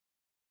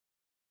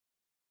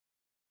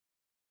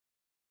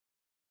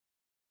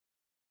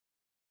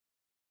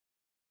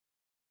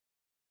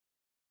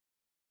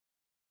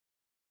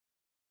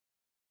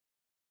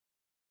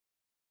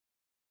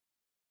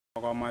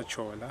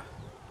kwamajola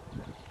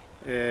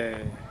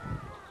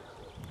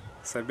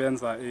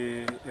sebenza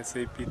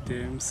SAP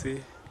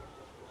TMC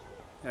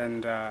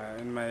and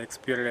in my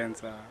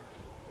experience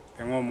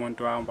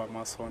bengumuntu ohamba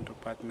amasonto,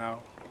 but now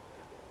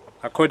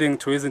according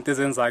to izinto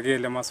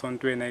ezenzakile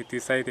emasontweni I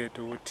decided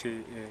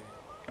ukuthi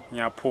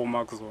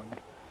ngiyaphuma kuzona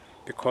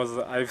because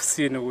I've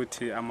seen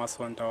ukuthi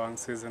amasonto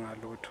awangisizi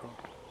ngalutho.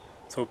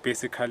 So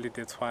basically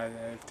that's why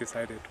I've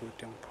decided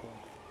ukuthi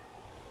ngiphume.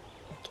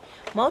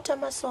 Mawuthi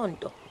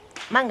amasonto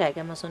mangaki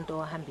amasonto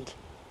ohambile?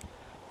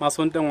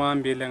 Amasonto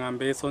engihambile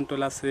ngihambe isonto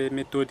lase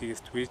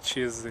Methodist, which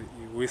is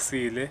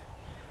Wisile.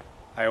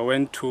 I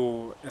went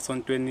to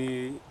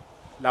esontweni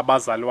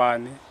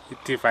labazalwane,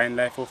 Divine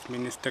Life of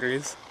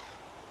Ministries.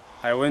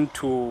 I went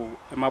to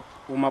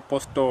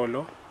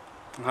umapostolo,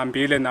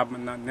 ngihambile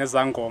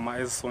nezangoma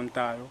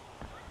ezisontayo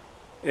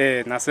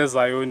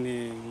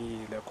nasezayoni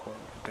ngiyile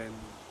khona. Then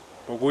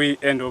bokuyi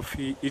end of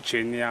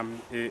ijourney yami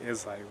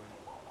ezayoni.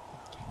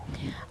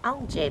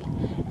 Awungitshela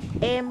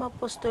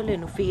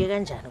emapostoleni ufike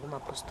kanjani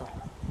kumapostolo?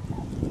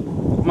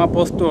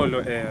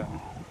 Kumapostolo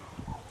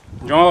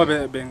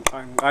njengoba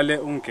bengiqale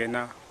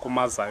ungena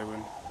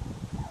kumazayoni.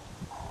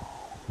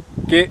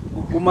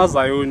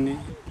 Kumazayoni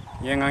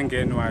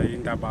ngengangenwa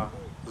indaba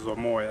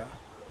zomoya,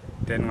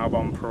 then ngaba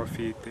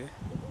umprofite.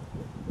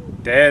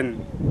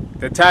 Then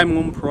the time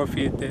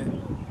ngumprofite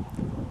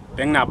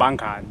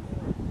benginabangani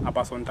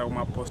abasonta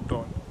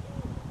kumapostolo.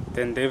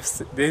 Then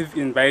they've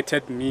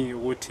invited me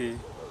ukuthi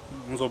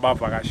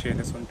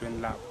ngizobavakashela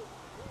esontweni labo.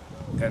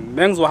 Then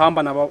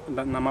bengizohamba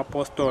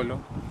namapostolo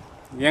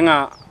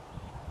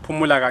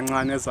ngingaphumula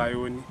kancane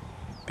ezayoni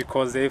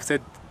because they've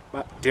said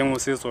dinga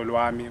usizo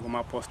lwami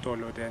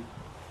kumapostolo, then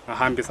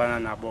ngahambisana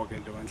nabo ke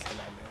leyo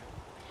ndlela leyo.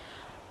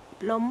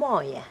 Lo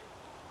moya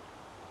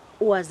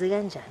uwazi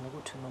kanjani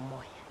ukuthi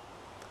unomoya?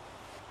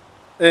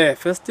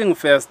 First thing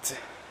first,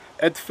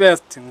 at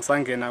first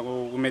ngisangena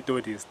ku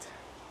Methodist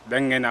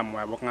bengena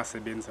moya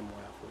bokungasebenzi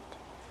moya futhi.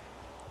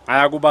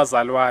 Ngaya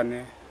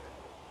kubazalwane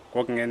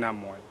kokungena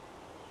moya.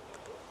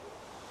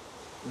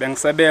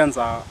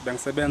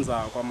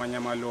 Bengisebenza kwamanye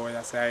amaloya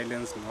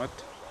ase-Highlands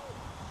North.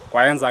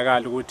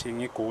 Kwayenzakala ukuthi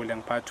ngigule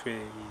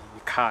ngiphathwe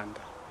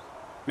ikhanda.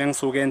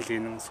 Mengisuka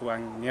endlini ngisuka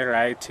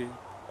ngi-right,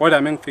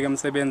 kodwa mengifika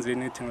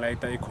emsebenzini ithi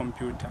ngilayita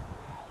i-computer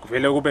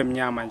kuvele kube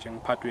emnyama nje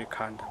ngiphathwe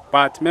ikhanda.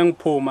 But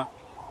mengiphuma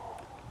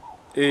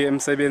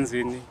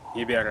emsebenzini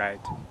ngibe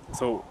right.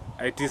 So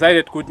I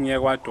decided ukuthi ngiye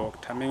kwa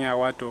doctor. Mengiya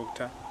kwa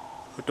doctor,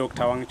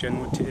 udoctor wangitshela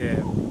ukuthi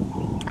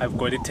I've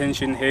got a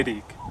tension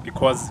headache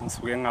because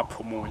ngisuke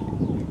ngaphumuli.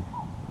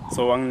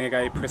 So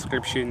wanginika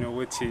i-prescription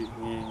ukuthi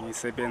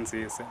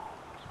ngisebenzise,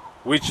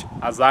 which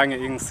azange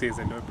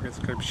ingisize lo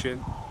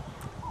prescription.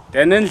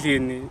 Then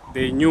endlini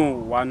they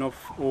knew one of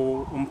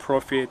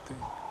prophet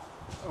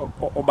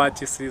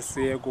obathi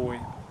sisiye kuye.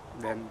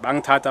 Then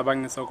bangithatha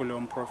bangisa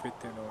kulo prophet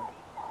lo.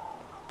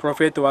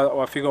 Prophet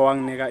wafika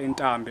wanginika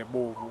intambo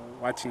ebovu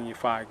wathi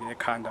ngifake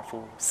ekhanda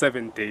for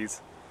 7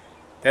 days.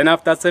 Then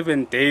after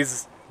 7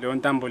 days leyo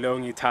ntambo leyo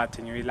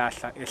ngithathe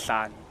ngiyoyilahla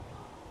ehlane.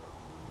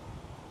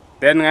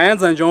 Then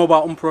ngayenza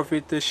njengoba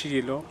umprofit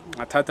eshilo,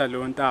 ngathatha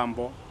leyo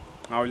ntambo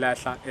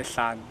ngawulahla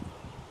ehlane.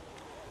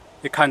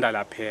 Ikhanda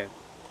laphela.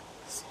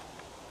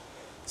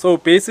 So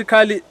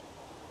basically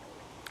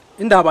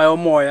indaba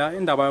yomoya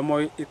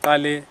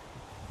iqale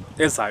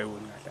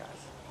ezayoni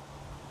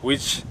kahle,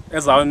 which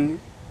ezayoni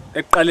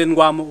eqaleni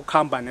kwami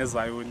ukuhamba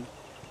nezayoni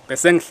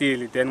bese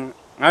ngihlili, then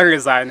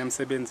ngaresign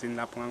emsebenzini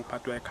lapho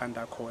ngangiphathwa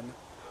ekhanda khona.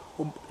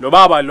 Lo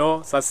baba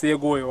lo sasiye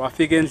kuye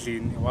wafika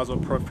endlini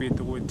wazoprofit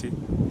ukuthi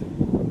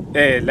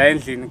la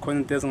endlini khona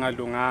into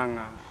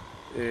ezingalunganga,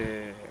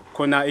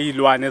 khona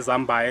izilwane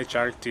ezambaye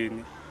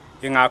ejardini,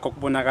 ingakho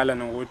kubonakala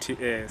nokuthi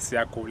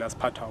siyagula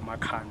siphathwa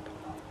amakhanda.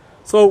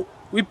 So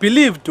we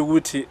believed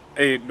ukuthi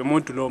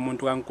lo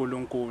muntu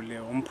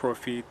kaNkulunkulu,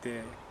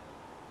 umprofite,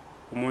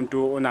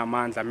 umuntu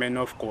onamandla, man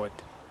of God.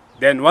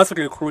 Then was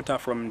recruiter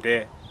from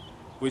there,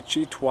 which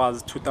it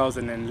was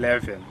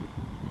 2011.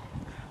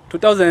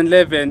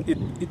 2011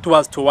 it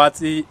was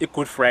towards a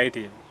Good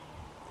Friday.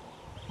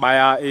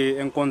 Baya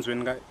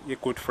enkonzweni ka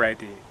Good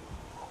Friday.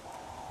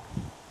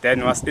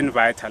 Then was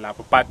invited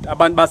lapho, but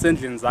abantu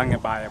basendlini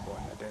zange baye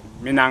bona. Then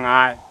mina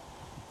ngaye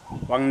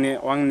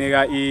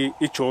wanginika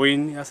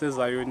ijoin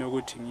yasezayoni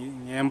ukuthi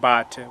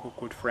ngiyembathe ku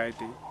Good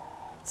Friday.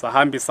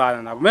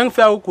 Sahambisana nabo.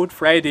 Mengifika ku Good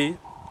Friday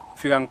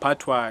fika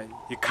ngiphathwa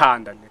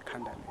ikhanda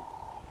lekhanda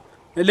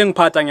le.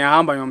 Elingiphatha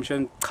ngiyahamba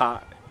ngiyomshela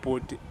cha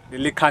bhuti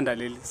lelikhanda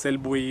leli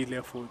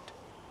selibuyile futhi.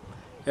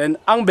 And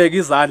angibeka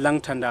izandla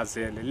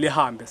ngithandazele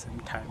lihambe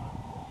sometime.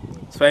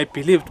 So I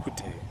believed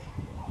ukuthi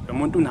lo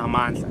muntu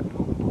unamandla.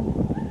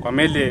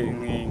 Kwamele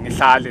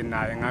ngihlale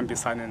naye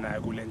ngihambisane naye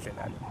kule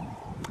ndlela le.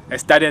 I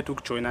started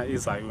ukujoina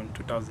iZion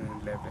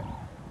 2011.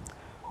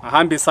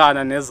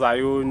 Ngahambisana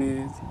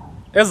neZion.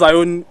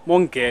 EZion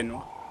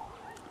mongeno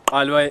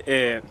qalwa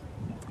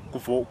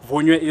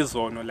kuvunywe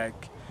izono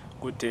like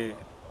kude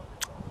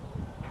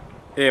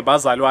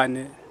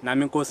bazalwane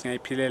nami inkosi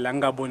ngiyiphilela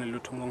ngingaboni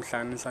lutho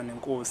ngongihlanganisa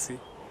nenkosi.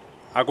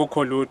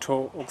 akukho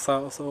lutho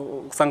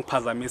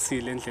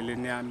okusangiphazamisile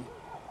endleleni yami.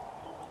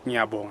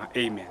 Ngiyabonga,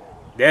 amen.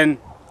 Then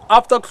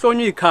after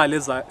kuhlonywa izikhali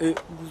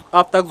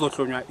after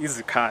kuzohlonywa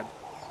izikhali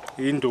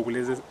induku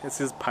lezi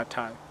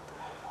esiziphathayo,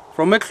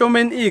 from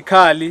ekuhlomeni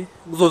izikhali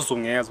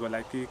kuzozungezwa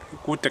like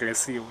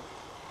kudressiwe,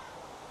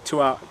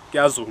 kuthiwa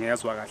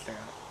kuyazungezwa kahle kahle.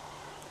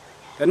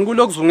 Then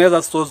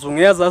kulokuzungeza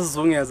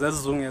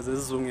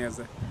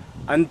sizungeze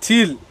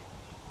until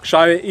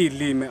kushaywe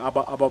izilimi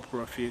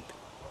abaprofit.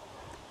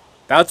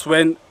 That's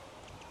when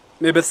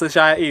maybe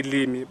seshaya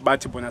izilimi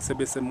bathi bona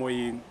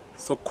sebesemoyeni,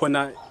 so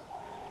kukhona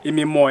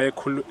imimoya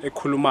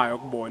ekhulumayo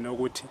kubona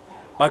ukuthi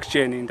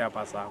bakutshene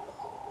indaba zakho.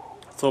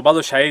 So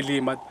bazoshaya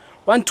izilimi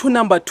 1 2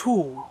 number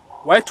 2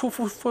 why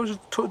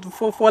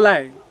 2 4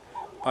 line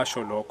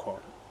basho lokho.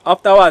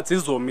 Afterwards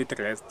izomi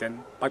dress, then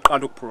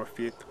baqala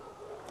ukuprofit.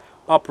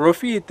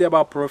 Baprofit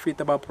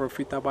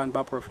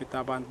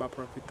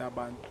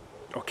abantu.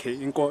 Okay,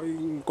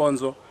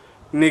 inkonzo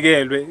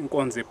nikelwe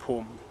inkonzo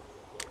ephuma.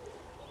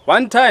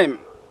 One time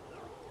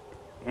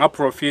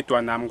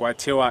ngaprofitwa nami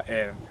kwathiwa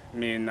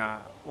mina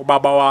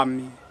ubaba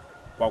wami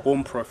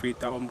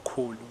wakumprofita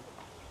omkhulu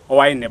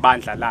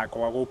owayinebandla lakhe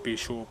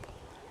wakubishop,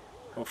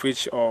 of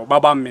which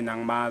baba mina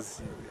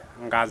ngimazi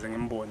ngaze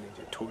ngimbone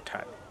nje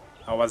totally.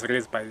 I was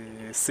raised by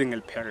a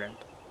single parent.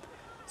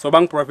 So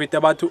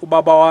bangiprofita bathi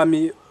ubaba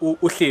wami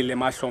uhlile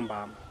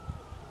emahlombami,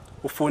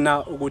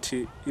 ufuna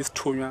ukuthi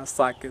isithunywa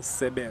sakhe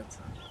sisebenze.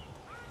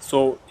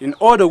 So in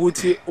order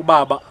ukuthi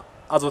ubaba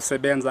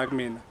azosebenza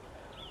kumina,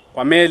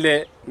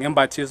 kwamele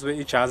ngembathiswe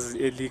ijazi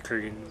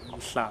eligreen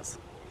lihlaza,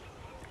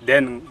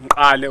 then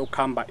ngiqale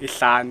ukuhamba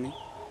ihlani,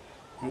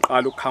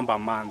 ngiqale ukuhamba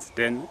amanzi,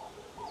 then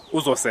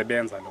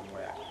uzosebenza lo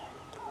moya.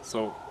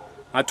 So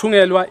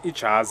ngathungelwa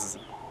ijazi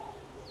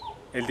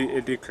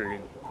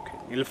eligreen. Okay,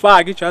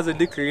 ngilifaka ijazi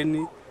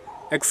eligreen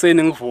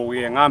ekseni,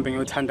 ngivuke ngihambe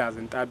ngiyothandaza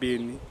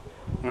entabeni,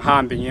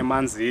 ngihambe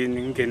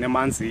ngemanzini, ngingene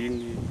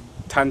emanzini,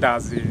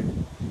 thandaze,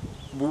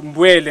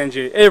 mbuyele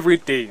nje every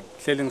day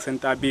hleli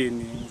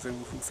ngisentabeni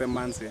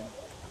ngisemanzini.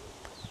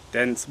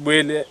 Then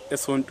sibuyele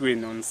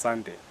esontweni on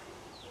Sunday,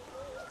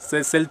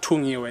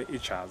 selithungiwe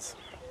ijazi,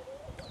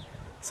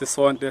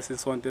 sisonto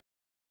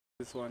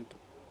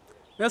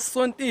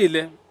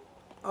lesisontile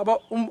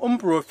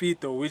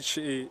umprofito, which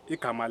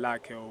igama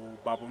lakhe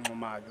ubaba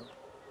uNxumalo,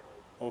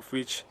 of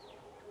which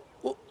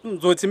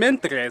ngizothi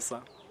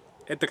mendressa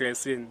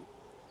edressini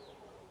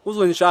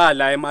uzonishaya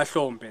la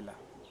emahlombe la,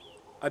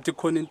 athi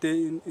khona into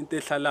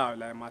ehlalayo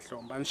la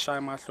emahlombe, anishaya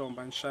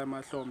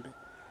emahlombe,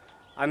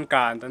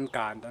 aniganda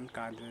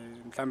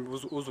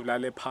mhlawumbe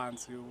uzulale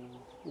phansi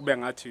ube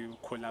ngathi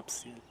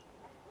ucollapsile.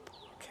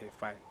 Okay,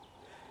 fine.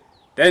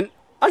 Then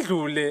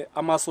adlule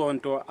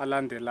amasonto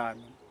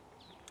alandelana.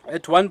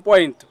 At one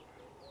point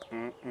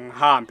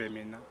ngihambe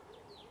mina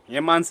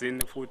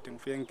ngemanzini futhi,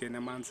 ngifike ngene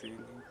emanzini,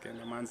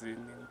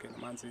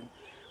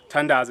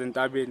 thandaza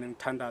entabeni,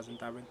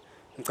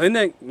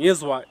 ngigcine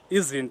ngizwa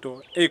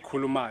izinto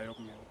ezikhulumayo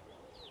kumina.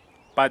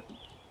 But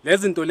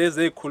lezi zinto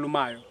lezi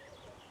ezikhulumayo,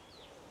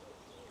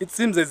 it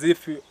seems as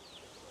if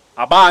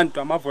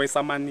abantu amavoice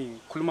amaningi,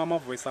 khuluma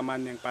amavoice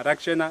amaningi, but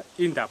akutshena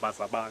indaba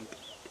zabantu.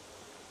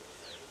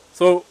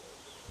 So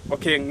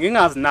okay,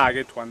 ngingazinaki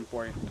at one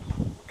point.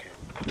 Okay,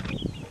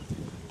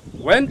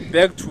 went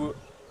back to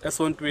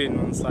esontweni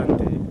on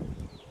Sunday.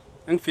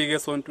 Ngifike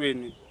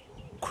esontweni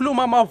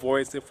khuluma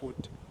amavoice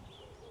futhi,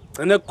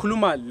 gcine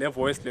kukhuluma le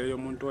voice leyo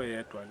yomuntu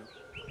oyedwa lo,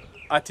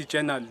 athi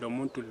tshena lo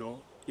muntu lo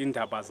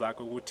indaba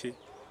zakhe ukuthi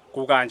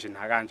kukanje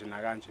nakanje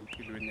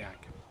empilweni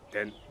yakhe.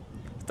 Then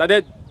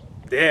started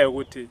there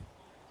ukuthi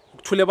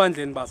ukuthule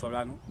ebandleni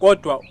bazalwane,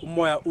 kodwa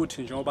umoya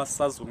uthi njengoba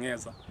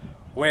sisazungeza,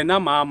 wena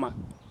mama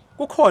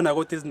kukhona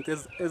kodwa izinto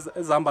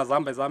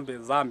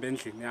ezihamba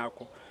endlini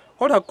yakho,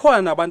 kodwa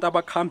kukhona nabantu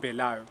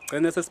abakhambelayo,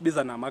 gcine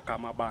sesibiza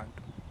namagama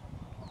abantu.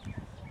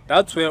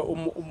 That's where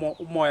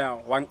umoya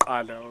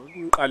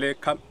wangiqale.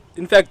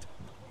 In fact,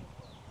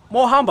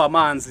 mohamba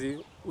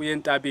amanzi uye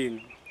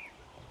entabeni,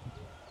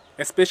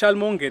 especially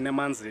mongena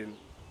emanzini,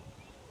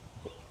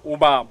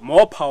 uba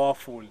more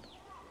powerful.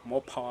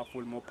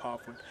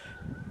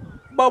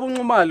 Baba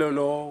uNxumalo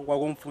lo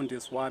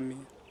kwakumfundisi wami,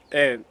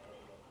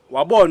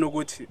 wabona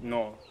ukuthi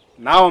no,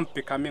 now I'm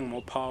becoming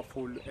more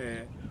powerful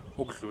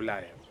ukudlula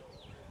yena.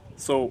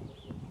 So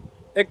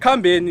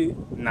ekuhambeni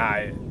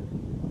naye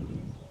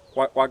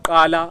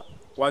waqala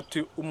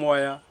wathi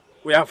umoya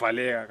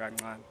uyavaleka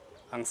kancane,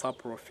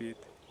 angisaprofit.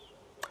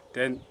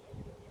 Then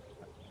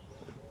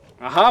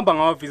ngahamba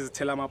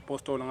ngavisithela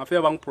amapostoli,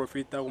 ngafika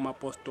bangiprofita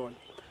kumapostoli,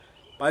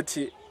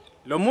 bathi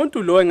lo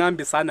muntu lo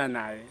engihambisana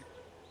naye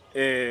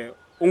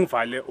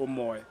ungivale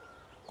umoya,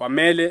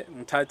 kwamele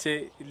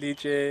ngithathe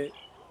ilitshe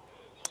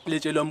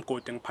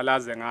lomgodi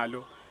ngiphalaze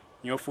ngalo,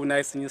 ngiyofuna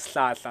esinye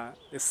isihlahla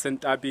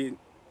esisentabeni,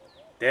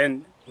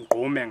 then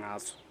ngqume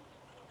ngaso,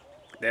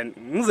 then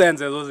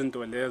ngizenze lezo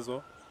zinto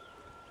lezo.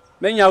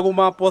 Mengiya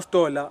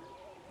kumapostola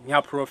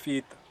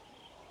ngiyaprofita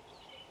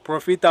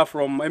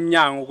from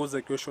eminyango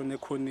ukuze kuyoshona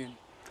ekhoneni,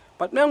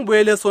 but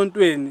mengibuyele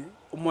esontweni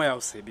umoya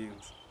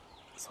usebenza.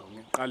 So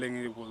ngiqale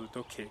ngibuza ukuthi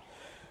okay,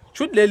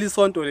 should leli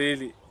sonto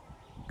leli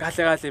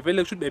kahle kahle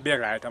vele should be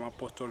right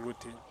amapostoli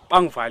ukuthi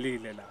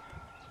bangivalile lapha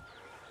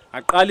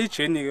aqala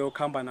ijourney ke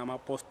yokuhamba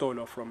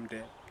namapostolo from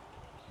there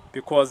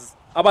because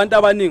abantu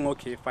abaningi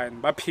okay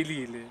fine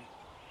baphilile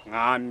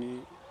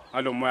ngami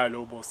ngalomoya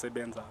lobo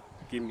osebenza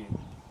kimi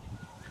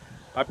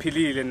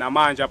baphilile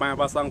namanje abanye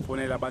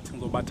basangifonela bathi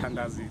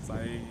ngizobathandazisa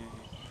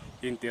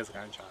into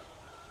ezikanjalo.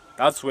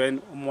 That's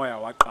when umoya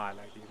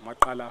waqala ke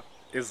maqala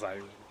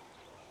ezayo.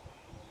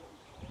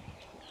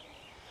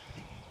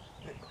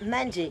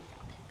 Manje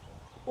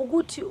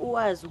ukuthi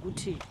uwazi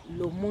ukuthi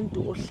lo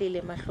muntu ohlele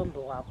emahlombe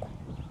wakho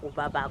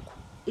ubabakho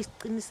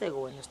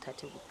isiqiniseko wena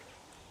usithathe kuphi?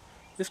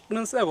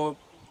 Isiqiniseko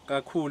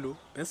kakhulu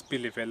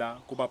besibelievela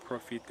kuba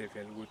prophet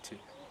vele ukuthi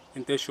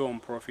into esho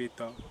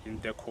umprofita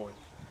into ekhona.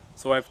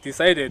 So I've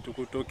decided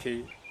ukuthi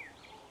okay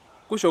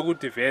kusho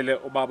ukuthi vele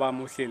ubaba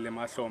uhlele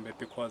emahlombe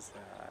because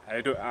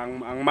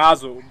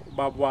angimazi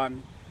ubaba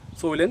wami.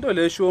 So lento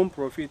lesho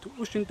umprofita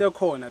usho into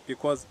ekhona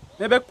because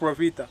maybe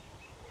kuprofita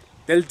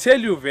they'll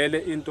tell you vele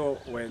into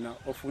wena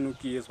ofuna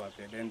ukuyizwa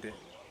vele ende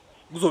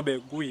kuzobe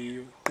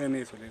kuyiyo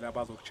iqiniso lela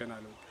abazokutshena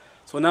lo.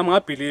 So nami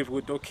ngabelieve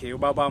ukuthi okay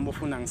ubaba wami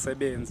ufuna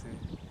ngisebenze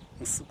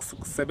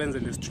ngisebenze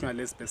lesithunywa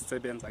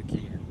lesisebenza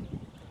kini.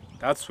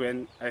 That's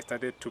when I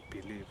started to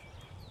believe.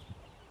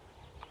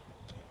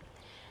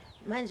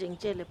 Manje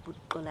ngitshele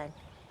Bhuti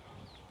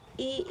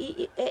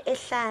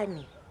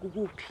ehlani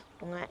ukuphi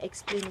unga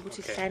explain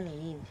ukuthi ihlani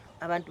yini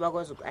abantu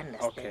bakwazi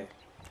ukunderstand. Okay.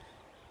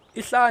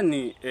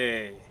 Ihlani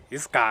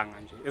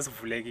isiganga nje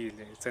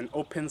esivulekile, it's an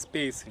open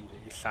space nje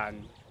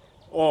ihlani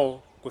or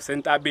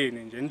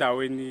kusentabeni nje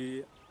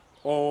endaweni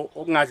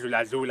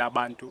okungadluladlula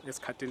abantu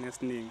esikhatini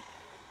esiningi.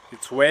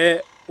 It's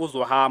where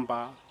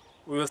uzohamba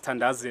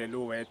uyosithandazela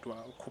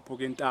uwedwa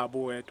ukhuphuka intaba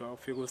uwedwa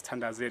ufika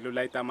usithandazela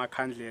ulight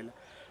amakhandlela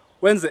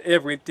wenze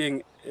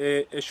everything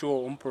esho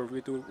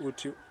umprofita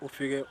uthi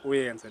ufike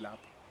uyenze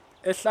lapho.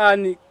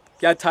 Ehlani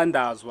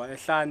kuyathandazwa,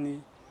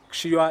 ehlani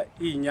kushiywa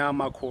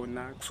inyama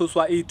khona,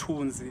 kususwa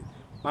ithunzi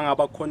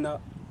mangaba khona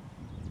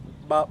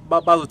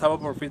bazothi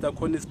abaprofita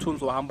khona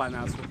isithunzi ohamba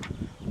naso.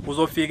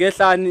 Uzofika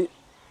ehlani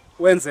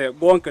wenze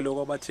konke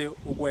lokho bathe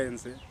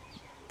ukwenze.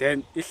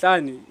 Then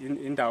ihlani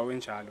indawo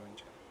enjalo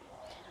nje.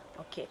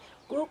 Okay.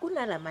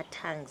 Kunalama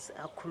tongues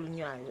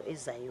akhulunywayo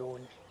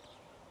eZayoni.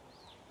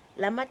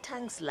 Lama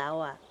tongues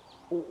lawa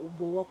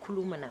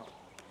ubowakhuluma nawo?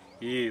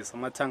 Yes,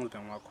 ama tongues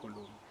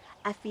bengiwakhuluma.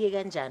 Afike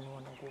kanjani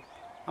wona kubo?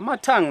 Ama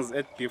tongues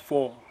at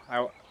before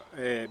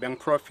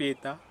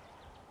bengiprofita.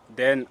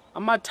 Then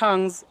ama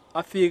tongues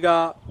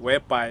afika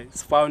whereby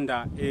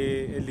sifounder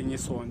elinye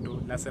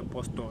isonto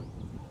lasePostoli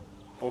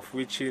of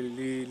which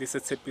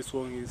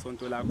lisethepiswa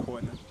ngisonto la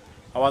khona.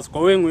 I was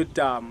going with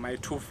my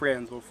two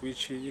friends of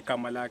which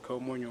igama lakhe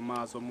omunye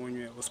uMazo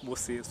omunye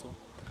uSibusiso.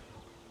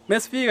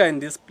 Mesifika in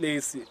this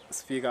place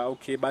sifika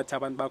okay bathi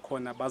abantu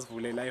bakhona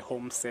basivulela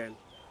ihome cell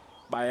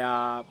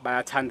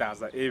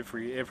bayathandaza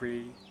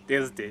every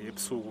Thursday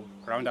ebusuku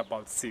around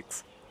about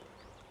 6.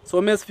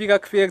 So mesifika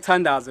kufike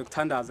kuthandazwe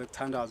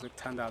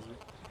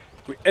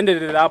we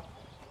ended it up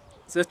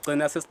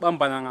sesigcina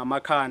sesibambana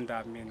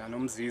ngamakhanda mina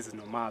nomzizi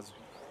noMazo.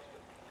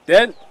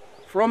 Then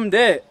from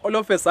there all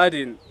of a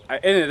sudden I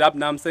ended up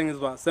nami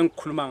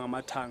sengikhuluma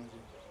ngamathanga.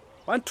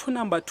 1 2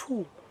 number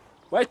 2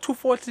 why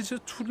 240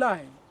 to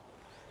line.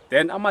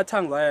 Then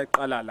amathanga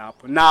ayaqala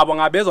lapho nabo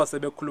ngabezwa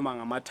sebekhuluma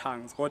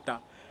ngamathanga kodwa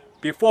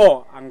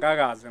before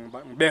angakaze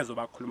ngibezwe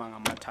bakhuluma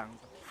ngamathanga.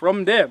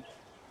 From there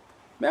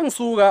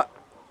mengisuka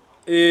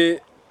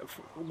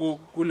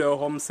kule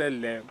home cell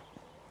le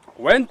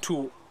went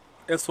to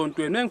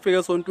esontweni engifike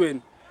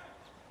esontweni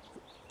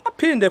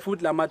aphinde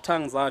futhi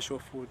lamathangs asho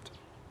futhi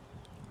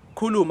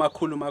khuluma.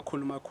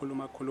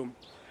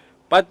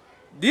 But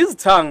these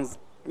tongues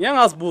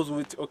ngiyangazibuza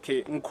ukuthi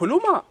okay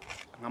ngikhuluma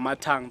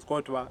ngama-tongues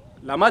kodwa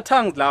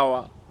lama-tongues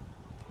lawa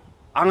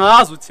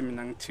angazi ukuthi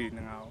mina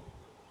ngithini ngawo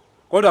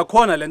kodwa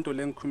khona lento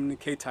le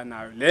ngicommunicate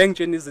nayo le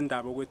ngitshena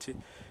izindaba ukuthi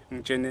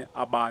ngitshene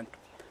abantu.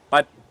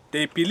 But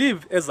they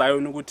believe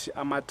eZayoni ukuthi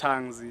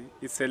ama-tongues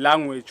it's a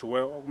language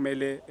where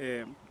okumele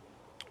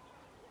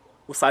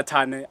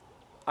usathane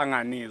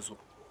anganizwa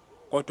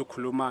kodwa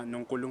ukhuluma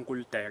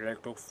noNkulunkulu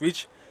direct of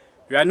which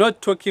you are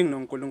not talking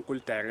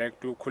noNkulunkulu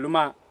direct,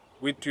 ukhuluma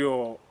with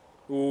your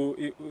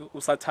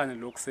usathane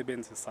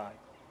lokusebenzisayo.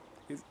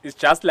 It's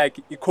just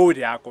like i-code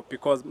yakho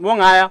because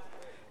mongaya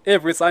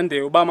every Sunday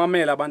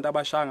ubamamela abantu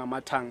abashaya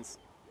ngama-tongues.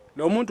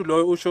 Lo muntu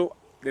lo usho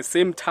the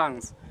same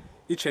tongues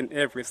each and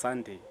every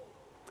Sunday.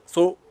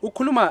 So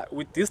ukhuluma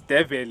with this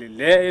devil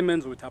le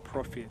emenza ukuthi a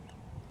prophet.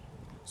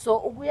 So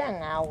ukuya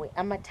ngawe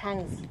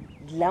ama-tongues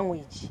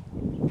language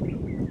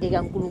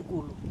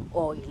ekaNkulunkulu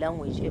or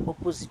language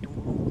opposite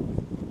uNkulunkulu?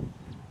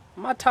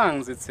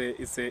 Ma-tongues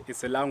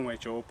it's a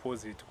language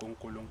opposite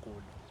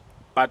kuNkulunkulu.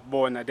 But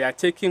bona they are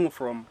taking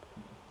from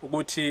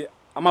ukuthi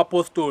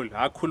amapostoli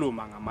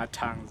akhuluma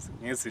ngama-tongues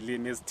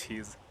ngezilimi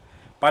ezithize.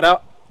 But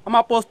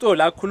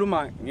amapostoli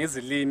akhuluma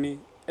ngezilimi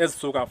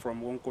ezisuka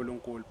from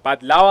kuNkulunkulu.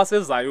 But lawa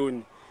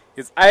seZayoni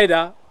it's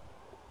either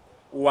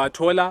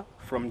wathola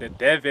from the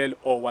devil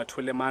or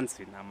wathola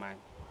emanzini amanye.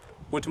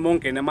 ukuthi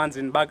mongena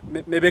emanzini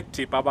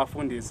mebekudipha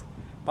abafundisi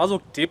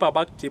bazokudipha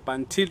bakudipha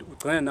until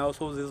ugcine nawe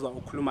sowuzizwa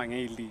ukhuluma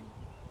ngezilimi.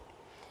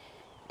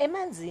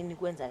 Emanzini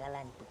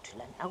kwenzakalani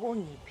Buthulani?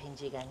 Akungiphe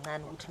nje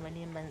kancane ukuthi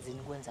manje emanzini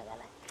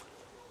kwenzakalani.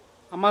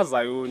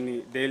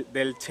 AmaZayoni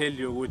they'll tell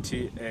you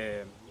ukuthi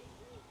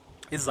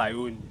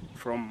iZayoni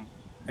from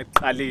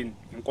eqaleni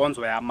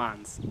inkonzo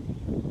yamanzi,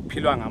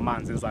 philwa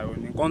ngamanzi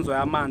eZayoni, inkonzo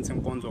yamanzi,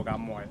 inkonzo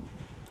kamoya.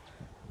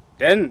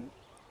 Then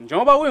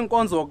njengoba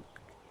kuyinkonzo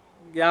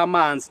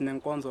yamanzi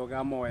nenkonzo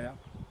kamoya,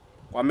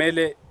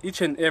 kwamele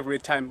each and every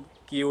time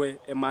kiwe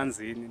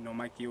emanzini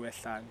noma kiwe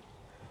ehlane.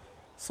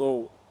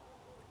 So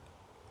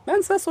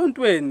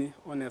mensesontweni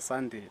on a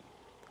Sunday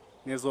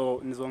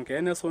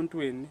nizongena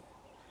esontweni,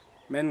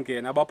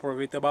 meningena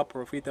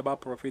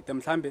abaprofite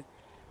mhlambe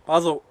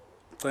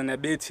bazogcina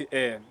bethi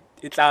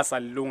iklasi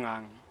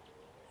alilunganga,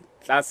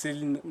 iklasi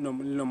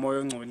linomoya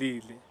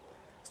ongcolile,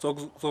 so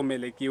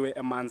kuzomele kiwe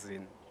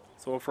emanzini.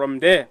 So from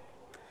there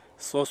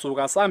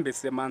sosuka sambe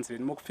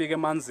semanzini, mukufika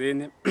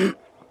emanzini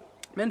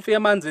menifika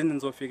emanzini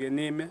nizofike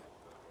nime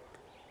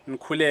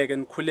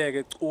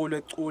nikhuleke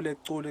cule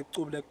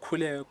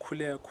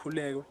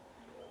khuleke.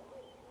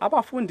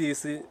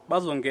 Abafundisi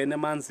bazongena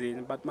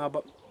emanzini but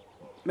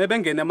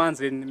mebengena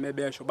emanzini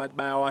mebesho bathi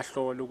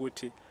bayawahlola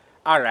ukuthi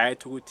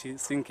alright ukuthi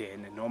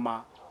singene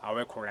noma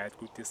awekho right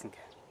ukuthi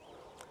singene.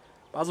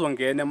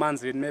 Bazongena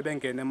emanzini,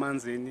 mebengena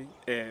emanzini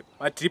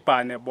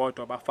badibhane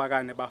bodwa,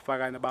 bafakane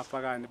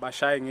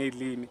bashaye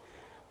ngezilimi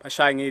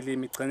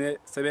gcine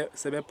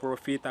sebe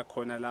profita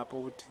khona lapho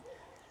ukuthi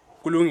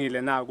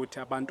kulungile na ukuthi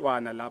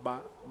abantwana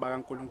laba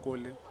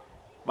bakaNkulunkulu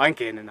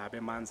bangene nabo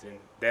emanzini.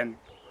 Then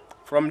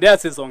from there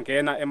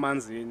sizongena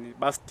emanzini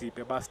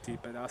basidiphe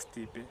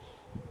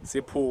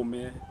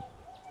siphume.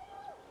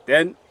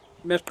 Then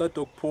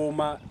mesiqeda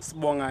ukuphuma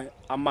sibonga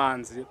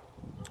amanzi.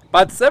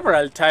 But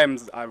several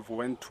times I've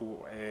went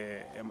to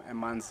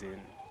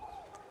emanzini.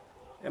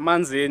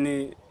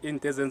 Emanzini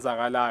into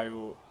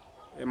ezenzakalayo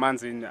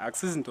emanzini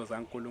akusizinto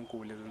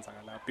zaNkulunkulu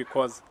ezenzakalayo,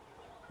 because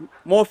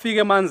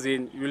mofika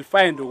emanzini you'll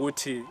find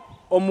ukuthi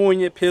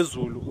omunye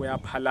phezulu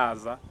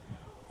uyaphalaza,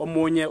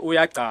 omunye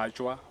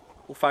uyagcatshwa,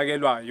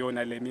 ufakelwa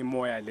yona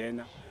lemimoya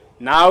lena,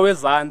 nawe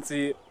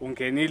ezansi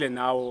ungenile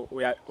nawo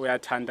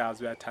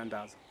uyathandaza.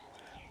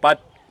 But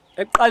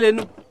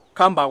eqaleni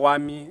khamba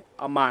kwami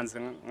amanzi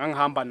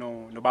ngangihamba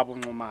nobaba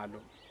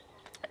uNcumalo,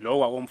 lo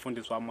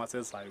kwakumfundisi wami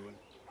waseZayoni.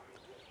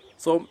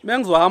 So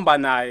mengizohamba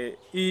naye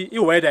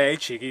iweather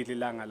yayijikile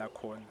ilanga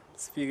lakhona,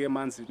 sifike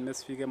emanzini,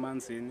 mesifike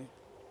emanzini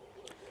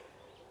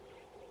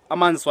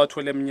amanzi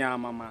siwathole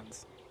emnyama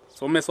amanzi.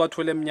 So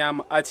mesiwathole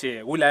emnyama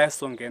athi kula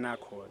esongena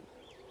khona,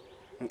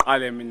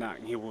 ngiqale mina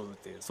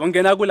ngibuze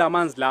songena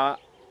kulamanzi la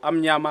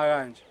amnyama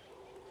kanje,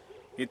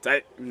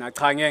 ngithi mina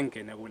cha ngeke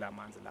ngene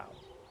kulamanzi lawo.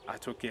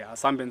 Athi okay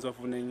asambe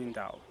nizofuna enye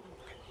indawo.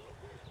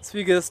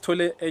 Sifike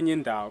sithole enye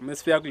indawo,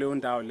 mesifika kuleyo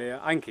ndawo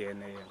leyo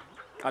angene yena.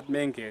 Athi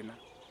mengena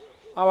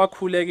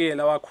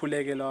awakhulekela.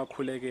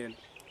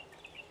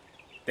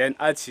 Then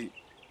athi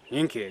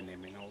ngingene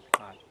mina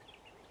uqala,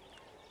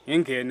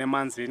 ngingene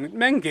emanzini.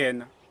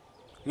 Mengena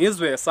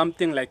ngizwe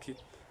something like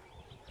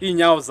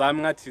inyawo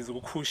zami ngathi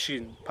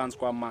zikucushion phansi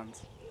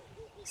kwamanzi.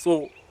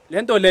 So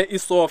lento le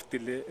isoft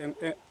le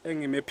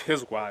engime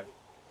phezukwayo.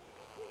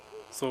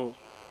 So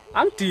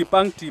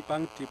angidipha. Ngithi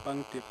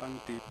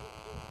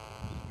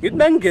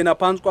mengena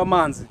phansi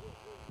kwamanzi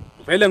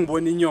vele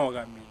ngibona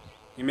inyoka mina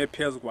ngime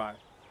phezukwayo.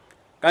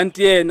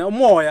 Kanti yena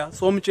umoya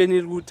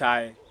somtshenile ukuthi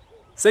hayi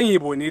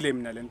sengiyibonile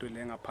mina lento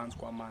le ngaphansi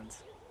kwamanzi.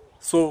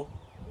 So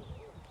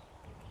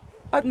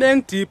athi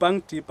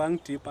ngidipha.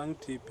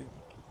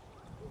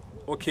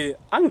 Okay,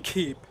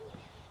 angikhiphe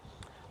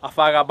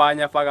afaka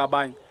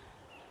abanye.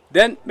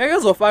 Then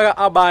mekezofaka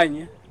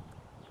abanye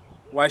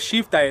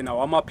washifta yena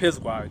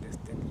wamaphezukwayo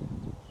lesithing.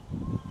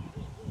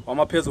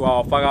 Wamaphezukwayo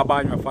wafaka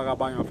abanye.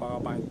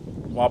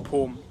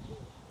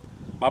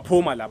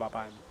 Baphuma laba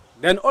abanye.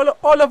 Then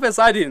all of a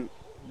sudden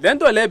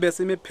lento le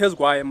besime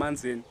phezukwayo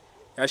emanzini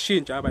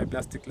yashintsha yaba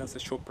iplastic lase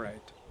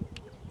Shoprite.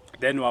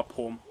 Then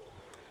waphuma.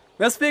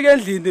 Mesifika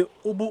endlini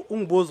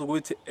ungibuza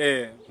ukuthi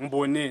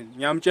ngiboneni,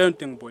 ngiyamtshela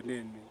ukuthi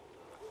ngiboneni.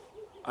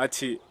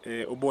 Athi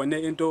ubone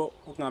into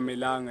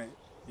okungamelanga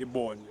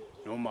ibone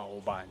noma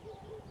ubani.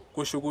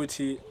 Kusho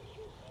ukuthi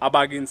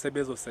abakini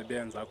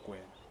sebezosebenza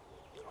kuwena.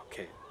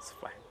 Okay, it's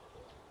fine.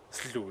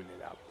 Sidlule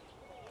lapho.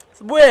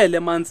 Sibuyele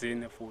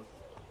emanzini futhi.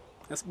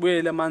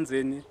 Sibuyele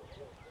emanzini.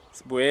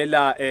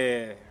 Sibuyela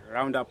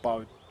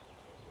roundabout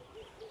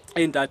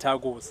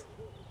eNtathakusa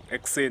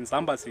ekseni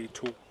sihamba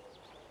siyi2.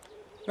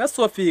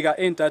 Mesofika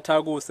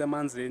eNtathakusa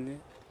emanzini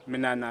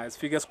mina naye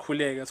sifike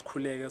sikhuleke.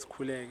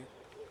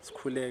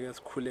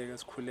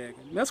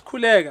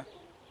 Mesikhuleka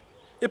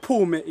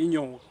iphume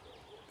inyoka.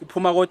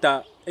 Iphuma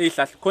kodwa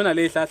ezihlahla khona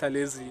le zihlahla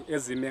lezi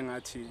ezime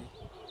ngathi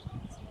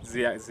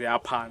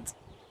ziyaphansi.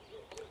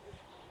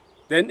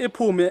 Then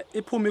iphume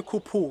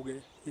ikhuphuke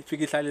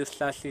ifike ihlala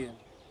esihlahleni.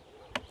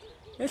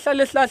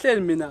 Ehlala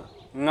esihlahleni mina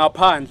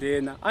ngaphandle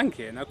yena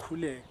angena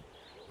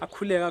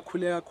akhuleka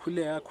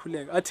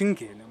athi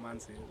ngingene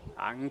emanzini.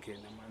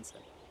 Angingene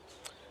emanzini.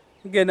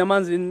 ngene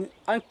emanzini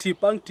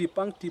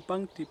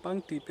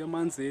angidiphe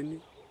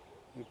emanzini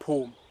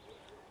ngiphume.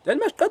 Then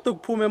masiqeda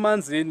ukuphuma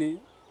emanzini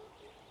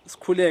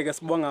sikhuleke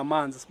sibonga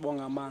amanzi.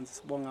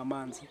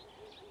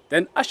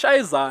 Then ashaya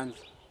izandla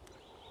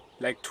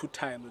like 2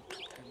 times,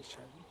 3 times.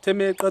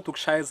 Theme eqeda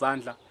ukushaya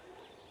izandla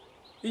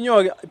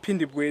inyoka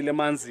iphinde ibuyele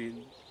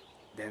emanzini,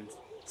 then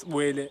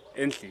sibuyele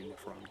endlini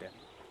from them.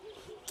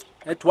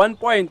 At one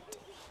point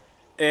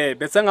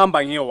bese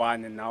ngihamba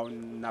ngiyi-1 nawo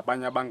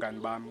nabanye abangani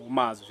bami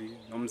uMazwi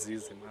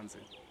noMzizi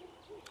emanzini.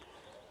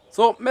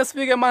 So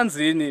mesifika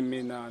emanzini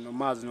mina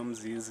noMazwi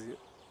noMzizi,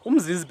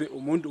 uMzizi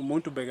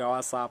umuntu beke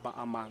wasaba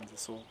amanzi,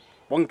 so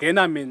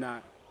bongena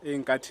mina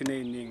ey'nkathini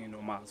ey'ningi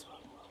noMazwi.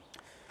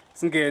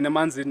 Singene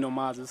emanzini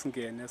noMazwi,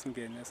 singene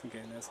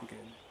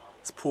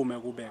siphume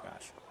kube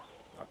kahle.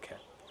 Okay,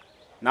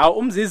 now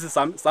uMzizi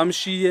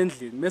samshiya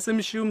endlini,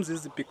 mesimshiya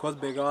uMzizi because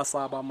beke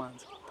wasaba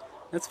amanzi.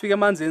 Nesifika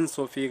emanzini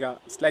sofika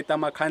silayita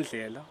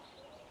amakhandlela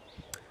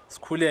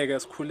sikhuleke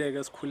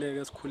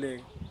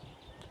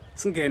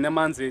singene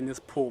emanzini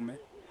siphume,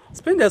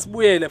 siphinde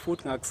sibuyele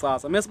futhi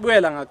ngakusasa.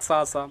 Mesibuyela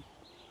ngakusasa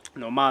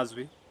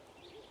noMazwi,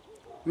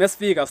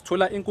 mesifika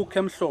sithola inkukhu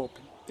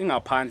emhlophe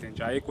ingaphandle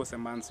nje ayikho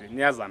semanzini,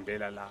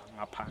 iyazambela la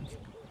ngaphandle.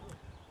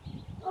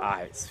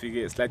 Hayi,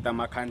 sifike silayita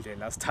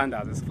amakhandlela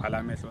sithandaze, sivala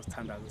amehlo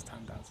sithandaze.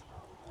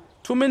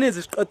 2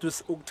 minutes siqeda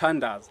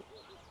ukuthandaza,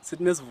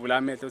 sithi mesivula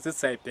amehlo sithi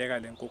sayibheka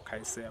le nkukhu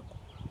ayisekho.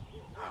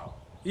 Hawu,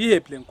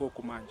 iyephi le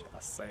nkukhu manje?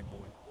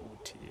 Asisayiboni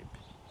ukuthi yephi.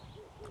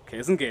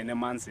 Okay, singene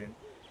emanzini.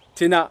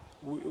 Thina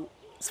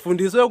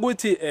sifundiswe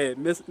ukuthi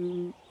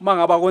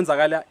mangaba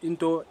kwenzakala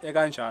into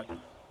ekanjalo,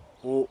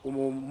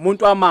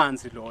 umuntu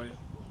wamanzi loyo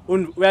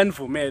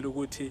uyanivumela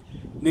ukuthi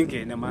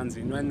ningene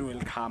emanzini,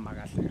 uyaniwelcome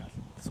kahle.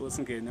 So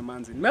singene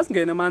emanzini,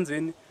 mesingene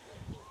emanzini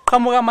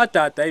qhamuka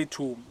amadada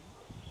ayi-2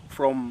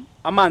 from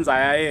amanzi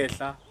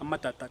ayayehla,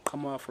 amadada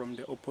aqhamuka from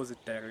the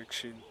opposite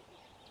direction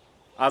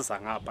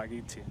aza ngapha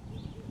kithi.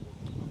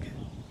 Okay,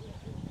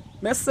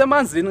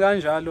 mesisemanzini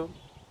kanjalo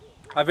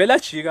avela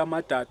ajika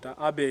amadada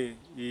abe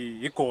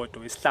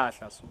igodo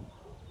isihlahla, so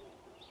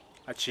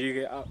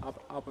ajike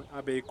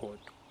abe igodo.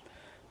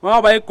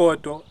 Ngoba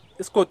igodo,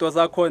 isigodo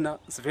sakhona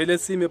sivele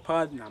sime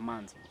phakathi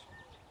namanzi nje.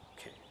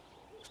 Okay,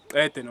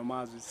 siqede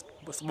noMazwi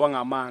sibonga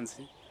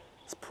amanzi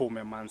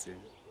siphume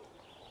emanzini.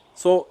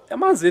 So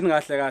emanzini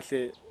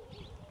kahle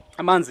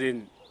amanzi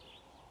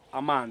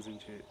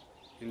nje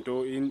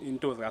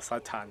into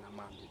zikaSathana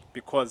amanzi,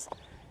 because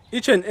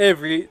each and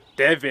every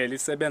devil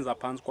isebenza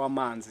phansi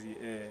kwamanzi.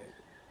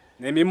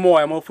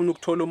 Nemimoya mawufuna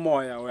ukuthola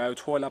umoya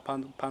uyayithola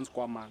phansi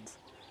kwamanzi.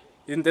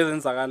 Into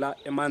ezenzakala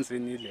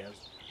emanzini ilezo.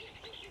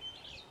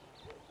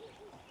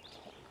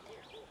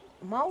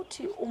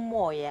 Mawuthi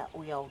umoya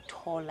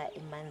uyawuthola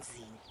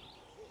emanzini,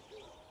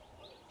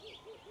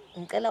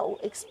 ngicela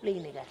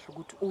u-explain kahle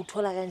ukuthi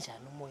uthola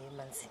kanjani umoya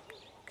emanzini.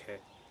 Okay,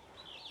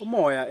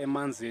 umoya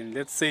emanzini,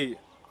 let's say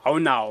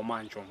awunawo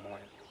manje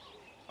umoya.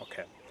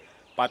 Okay,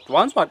 but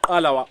once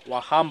waqala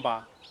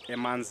wahamba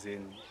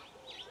emanzini,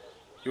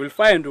 you will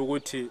find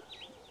ukuthi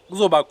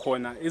kuzoba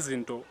khona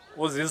izinto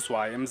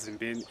ozizwayo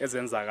emzimbeni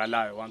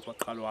ezenzakalayo once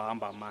waqala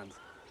wahamba amanzi.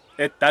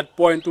 At that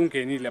point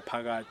ungenile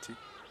phakathi,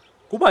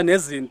 kuba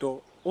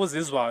nezinto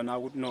ozizwayo na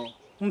ukuthi no,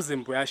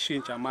 umzimba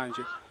uyashintsha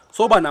manje,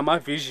 soba nama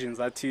visions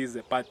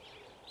athize, but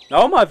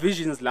lawo ma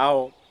visions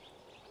lawo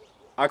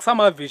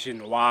akusama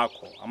vision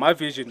wakho, ama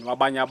vision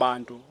wabanye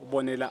abantu,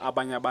 ubonela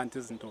abanye abantu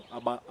izinto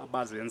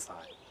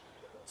abazenzayo.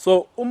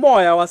 So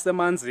umoya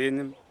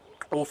wasemanzini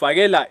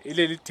ufakela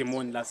ileli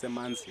demon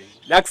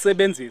lasemanzini,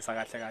 lakusebenzisa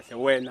kahle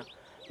wena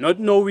not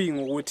knowing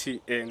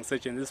ukuthi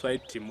ngisetshenziswa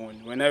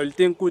idemon. Wena you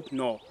think ukuthi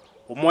no,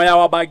 umoya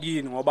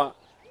wabakini ngoba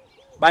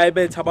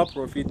bayebetha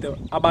abaprofit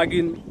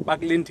abakini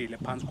bakulindile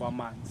phansi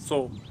kwamanzi.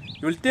 So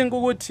you'll think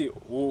ukuthi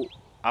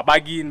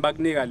abakini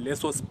bakunika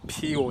leso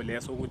siphiwo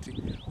leso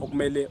ukuthi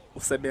okumele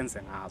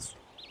usebenze ngaso.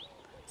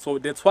 So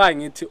that's why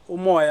ngithi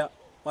umoya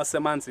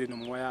wasemanzini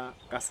umoya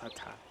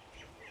kaSathana.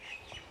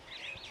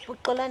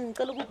 Uxolani,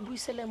 ngicela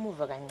ukubuyisela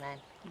emuva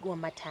kancane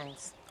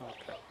kuma-tongues.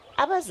 Okay.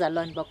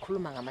 Abazalwane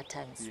bakhuluma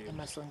ngama-tongues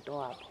emasonto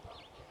wabo.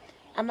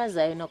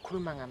 Amazayona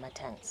akhuluma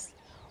ngama-tongues.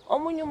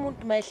 Omunye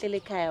umuntu mayehlele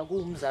ekhaya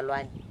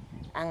kuwumzalwane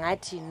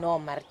angathi no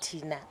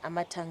Martina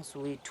ama-tongues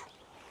wethu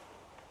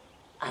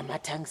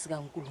ama-tongues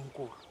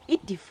kaNkulunkulu.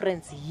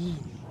 I-difference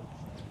yini?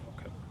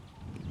 Okay.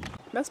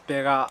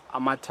 Mesibheka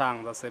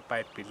ama-tongues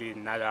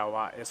aseBhayibhelini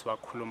nalawa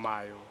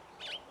esiwakhulumayo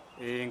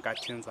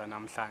enkathini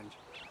zanamhlanje.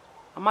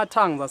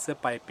 Ama-tongues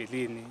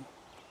aseBhayibhelini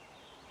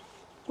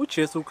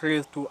uJesu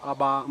Kristu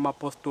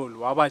amapostoli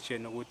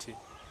wabatshena ukuthi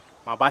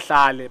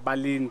mabahlale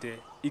balinde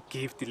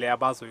igift le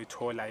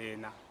abazoyithola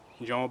yena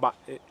njengoba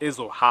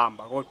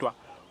ezohamba, kodwa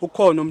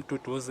ukhona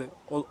umduduze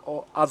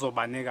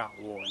azobanika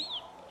wona.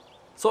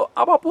 So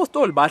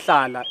abapostoli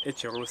bahlala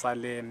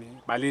eJerusalem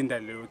balinda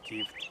leyo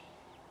gift.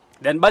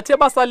 Then bathe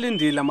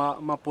basalindile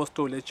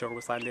amapostoli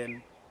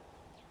eJerusalem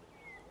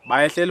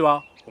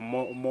bayehlelwa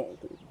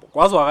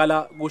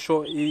kwazwakala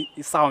kusho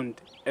isound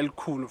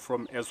elikhulu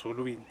from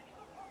ezulwini.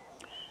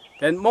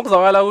 Then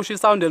mokuzwakala kusho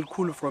isound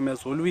elikhulu from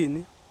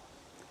ezulwini,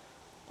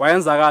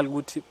 kwayenzakala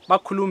ukuthi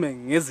bakhulume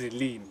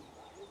ngezilimi.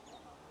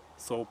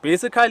 So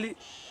basically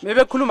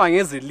mebekhuluma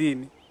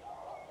ngezilimi,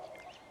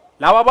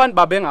 laba abantu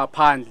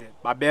babengaphandle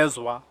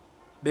babezwa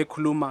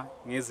bekhuluma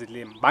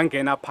ngezilimi,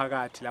 bangena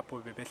phakathi lapho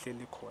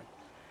bebehleli khona.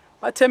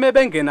 Bathe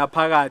mebengena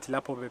phakathi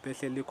lapho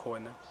bebehleli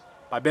khona,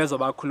 babezwa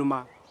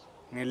bakhuluma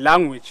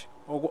ngelanguage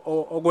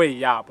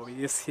okweyabo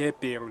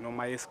yesiHebheru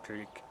noma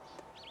yesiGreek.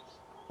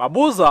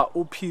 Babuza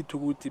uPeter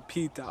ukuthi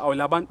Peter,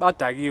 awulabantu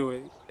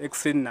badakiwe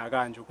ekseni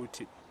nakanje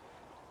ukuthi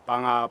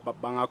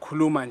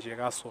bangakhuluma nje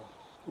kaso.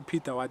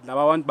 uPeter wathi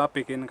laba bantu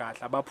babhekeni kahle,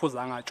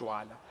 abaphuzanga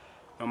tshwala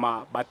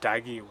noma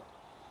badakiwe,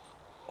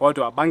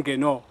 kodwa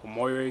bangeno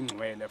umoya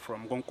oyingcwele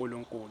from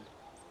kuNkulunkulu.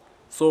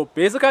 So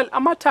basically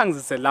ama-tongues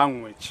is a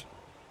language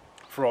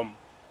from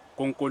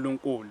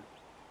kuNkulunkulu.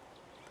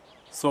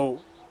 So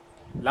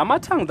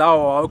lama-tongues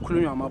lawo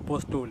awakhulunywa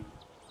ama-apostoli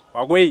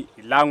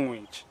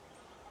language,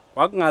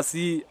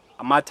 kwakungasi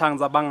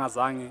ama-tongues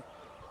abangazange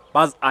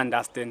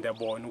bazi-understande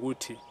bona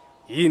ukuthi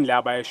yini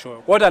laba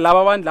ayishoyo, kodwa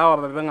laba abantu laba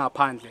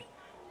babengaphandle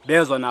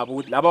bezwa nabo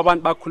ukuthi laba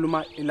abantu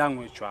bakhuluma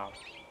ilanguage wabo.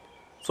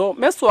 So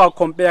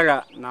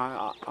mesiwacompare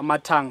na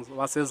ama-tongues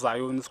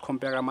waseZayoni,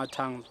 sicompare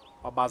ama-tongues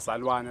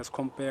wabazalwane,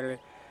 sicompare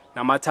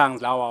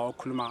nama-tongues lawa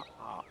awakhuluma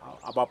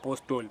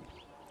abapostoli.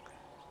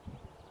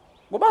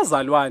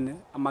 Kubazalwane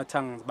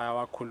ama-tongues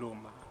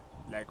bayawakhuluma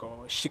like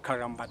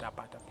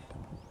shikarambadabada.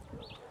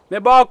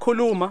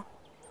 Mebawakhuluma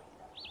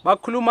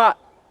bakhuluma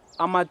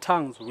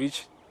ama-tongues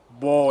which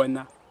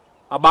bona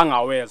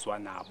abangawezwa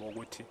nabo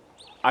ukuthi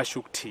asho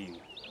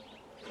ukuthini.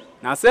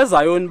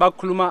 NaseZayoni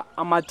bakhuluma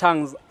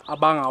ama-tongues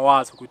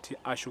abangawazi ukuthi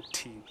asho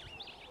ukuthini,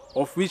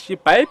 of which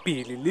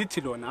iBhayibheli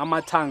lithi lona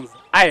ama-tongues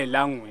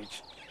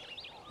ayi-language.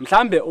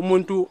 Mhlambe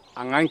umuntu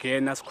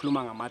angangena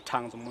sikhuluma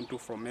ngama-tongues, umuntu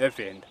from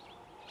heaven,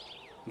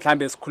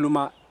 mhlambe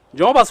sikhuluma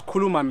njengoba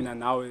sikhuluma mina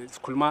nawe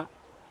sikhuluma,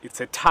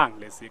 it's a tongue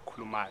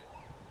lesikhulumayo.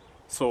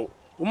 So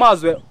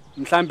umazwe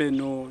mhlambe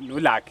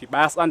no-Lucky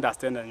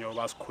bayas-understanda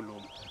njengoba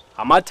sikhuluma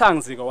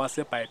ama-tongues ke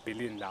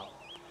waseBhayibhelini lawo,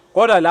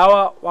 kodwa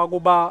lawa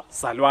wakuba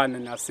zalwane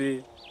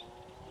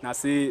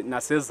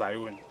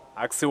naseZayoni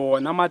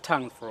akusiwona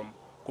ama-tongues from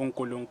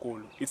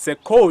kuNkulunkulu. It's a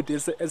code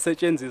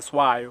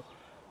esetshenziswayo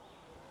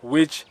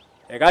which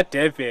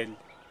eka-devil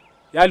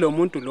yalo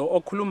muntu lo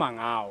okhuluma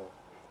ngawo.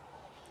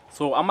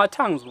 So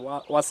ama-tongues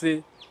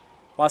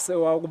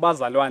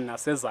wakubazalwane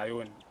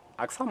naseZayoni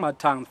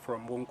akusama-tongues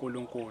from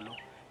kuNkulunkulu.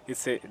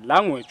 It's a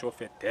language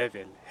of a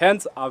devil.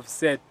 Hence I've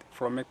said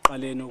from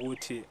ekuqaleni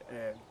ukuthi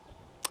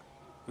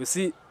you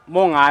see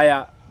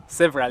mongaya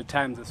several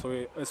times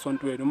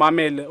esontweni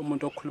umamele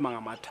umuntu okhuluma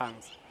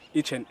ngama-tongues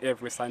each and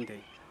every Sunday,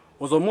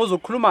 uzomuza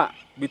ukhuluma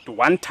with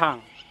one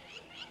tongue,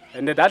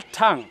 and that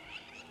tongue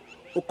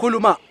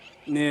ukhuluma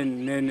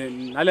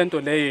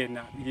nalento le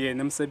yena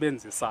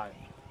emsebenzisayo,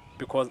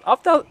 because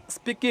after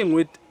speaking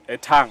with a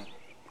tongue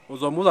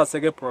uzomuza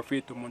seke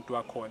prophet umuntu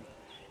wakhona.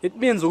 It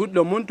means ukuthi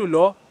lo muntu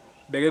lo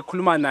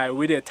bekekhuluma naye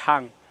with a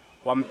tongue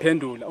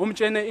wamphendula,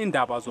 umtshene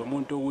indaba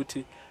zomuntu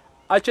ukuthi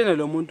atshene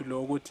lo muntu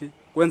lo ukuthi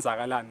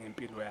kwenzakalani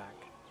ngempilo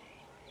yakhe.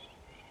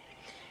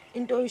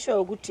 Into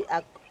isho ukuthi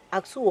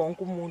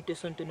akusuwonke umuntu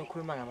esontweni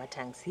okhuluma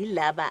ngama-tongues,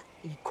 yilaba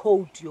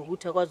i-code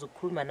yokuthi akwazi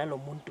ukukhuluma nalo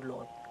muntu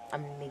loyo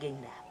amnike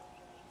indaba,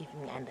 if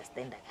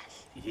ngi-understanda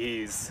kahle.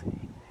 Yes,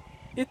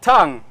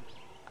 i-tongue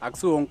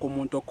akusuwonke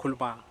umuntu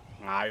okhuluma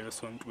ngayo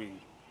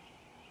esontweni,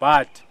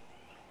 but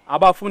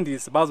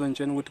abafundisi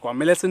bazonitshela ukuthi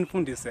kwamele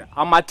sinifundise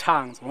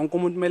ama-tongues. Wonke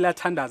umuntu kumele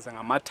athandaze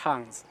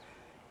ngama-tongues,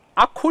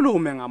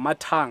 akhulume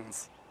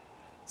ngama-tongues.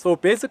 So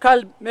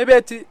basically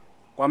mebethi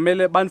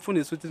kwamele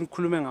banifundise ukuthi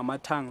nikhulume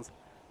ngama-tongues,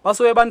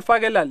 basuke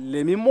banifakela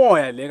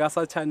lemimoya le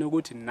kaSathane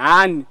ukuthi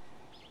nani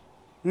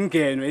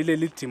ngenwe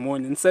ileli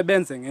demoni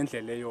nisebenze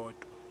ngendlela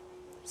eyodwa.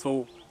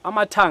 So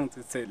ama-tongues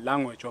it's a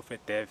language of a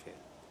devil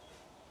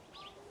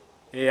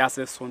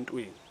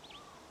eyasesontweni.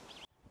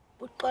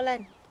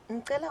 Uxolani,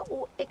 ngicela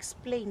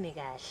u-explain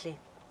kahle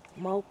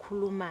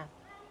mawukhuluma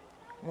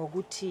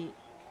ngokuthi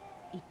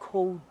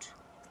i-code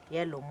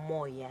yalo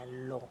moya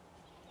lo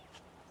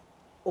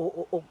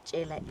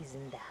okutshela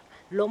izindaba.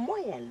 Lo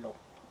moya lo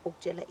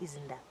okutshela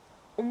izindaba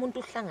umuntu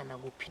uhlangana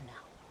kuphi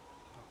nawo?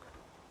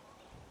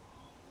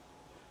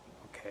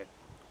 Okay.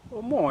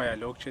 Umoya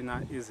lo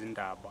okutshela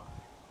izindaba,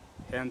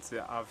 hence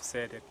I've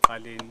said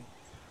ekuqaleni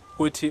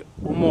ukuthi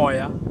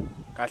umoya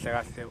kahle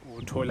kahle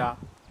uthola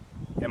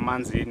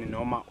emanzini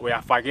noma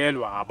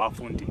uyafakelwa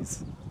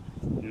abafundisi,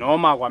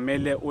 noma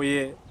kwamele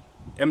uye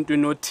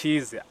emntwini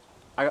othize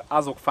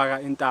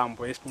azokufaka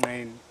intambo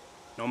esinqeni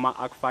noma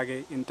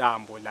akufake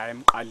intambo la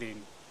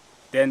emqaleni,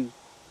 then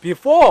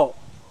before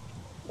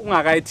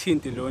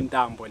ungakayithinti lo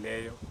ntambo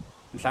leyo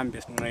mhlambe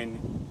esinqeni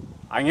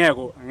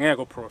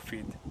angeke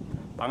profit.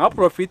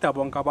 Bangaprofita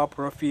bonke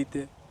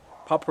abaprofite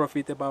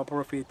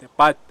baprofite,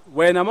 but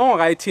wena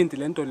mawungakayithinti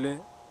lento le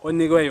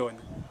onikwe yona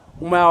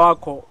umoya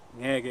wakho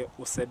ngeke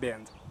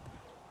usebenza.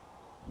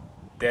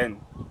 Then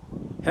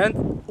hence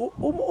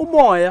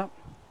umoya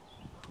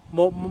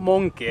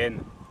mongena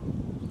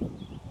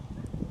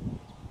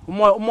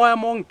umoya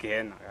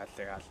mongena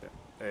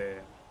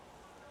kahle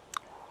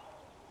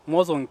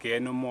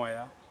mozongena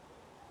umoya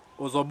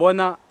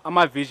uzobona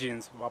ama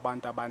visions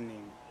wabantu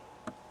abaningi.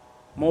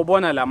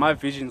 Mawubona lama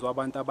visions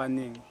wabantu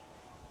abaningi,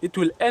 it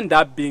will end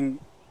up being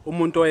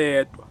umuntu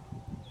oyedwa.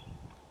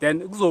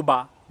 Then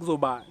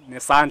kuzoba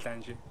nesandla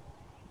nje,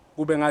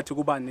 kube ngathi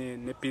kuba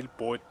ne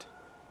billboard.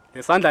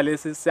 Lesandla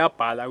lesi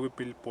siyabhala kwi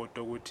billboard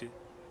ukuthi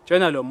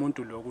tshena lo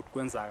muntu lo ukuthi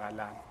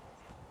kwenzakalani.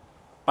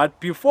 But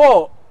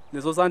before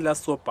leso sandla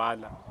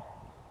sisobhala,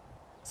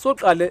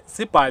 soqale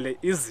sibhale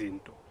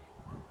izinto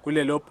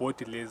kulelo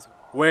board lezi,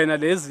 wena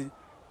lezi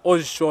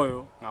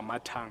ozishoyo ngama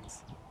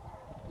tongues.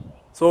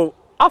 So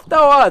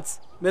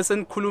afterwards bese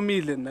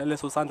nikhulumile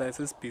naleso sandla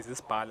esibhizi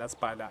sibhala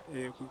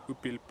ku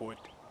billboard.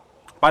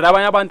 But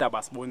abanye abantu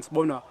abasiboni,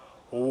 sibona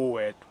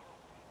uwedwa.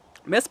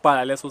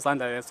 Mesibhala leso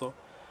sandla leso,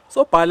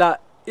 sobhala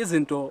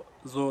izinto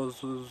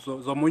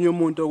zomunye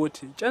umuntu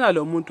ukuthi tshena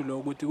lo muntu lo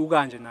ukuthi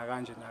kukanje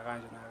nakanje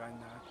nakanje nakanje.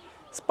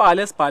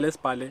 Sibhale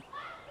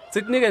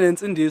sikunike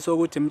nensindiso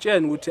ukuthi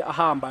mtsheni ukuthi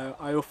ahamba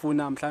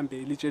ayofuna mhlambe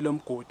ilitshe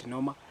lomgodi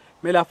noma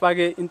kumele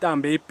afake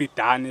intambo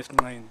eyibhidane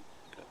esinqeni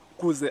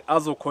kuze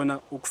azokhona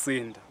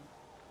ukusinda.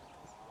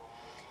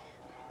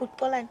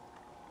 Uxolani,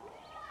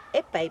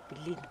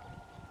 eBhayibhelini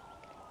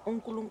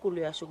uNkulunkulu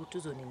uyasho ukuthi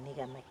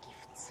uzoninika ama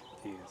gifts.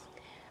 Yes.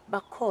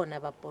 Bakhona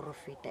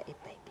abaprofita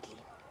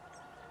eBhayibhelini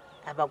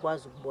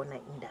abakwazi ukubona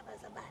indaba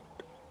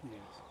zabantu.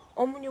 Yes.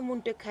 Omunye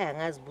umuntu ekhaya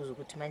angazibuza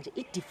ukuthi manje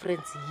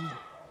i-difference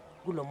yini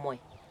kulo moya.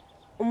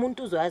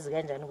 Umuntu uzoyazi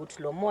kanjani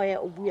ukuthi lo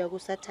moya ubuya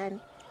kuSathane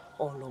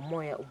or lo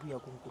moya ubuya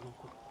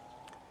kuNkulunkulu?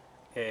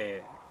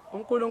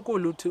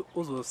 uNkulunkulu uthi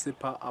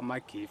uzosipha ama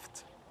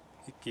gift.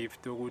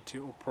 I-gift ukuthi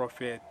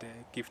uprofete,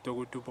 gift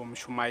ukuthi ube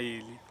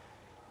umshumayeli,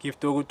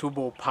 gift ukuthi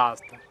ube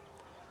upastor.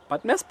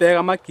 But mesibheka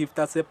ama gift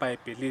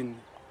aseBhayibhelini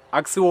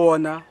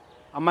akusiwona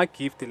ama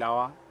gift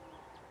lawa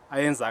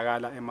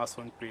ayenzakala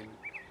emasontweni.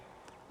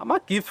 Ama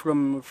gift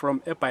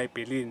from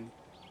eBhayibhelini,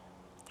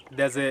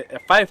 there's a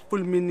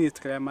fivefold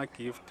ministry ama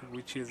gift,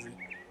 which is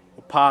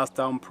a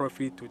pastor, a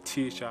prophet, a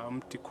teacher, a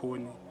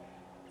umdikoni,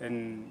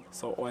 and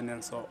so on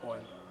and so on.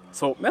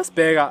 So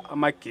mesibheka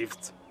ama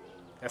gifts,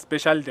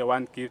 especially the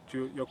one gift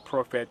your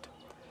prophet.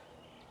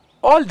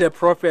 All the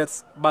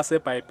prophets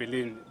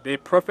baseBhayibhelini, they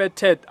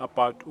propheted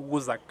about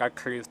ukuza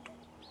kaKristu.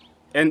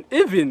 And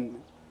even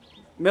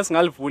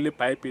mesingalivula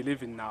iBhayibheli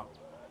even now,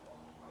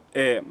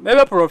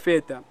 mebe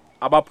profeta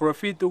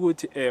abaprofita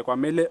ukuthi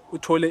kwamele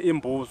uthole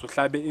imbuzi,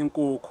 uhlabe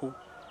inkukhu,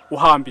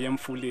 uhambe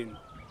emfuleni.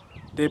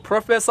 They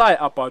prophesy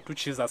about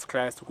uJesus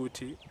Christ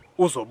ukuthi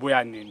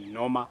uzobuya nini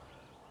noma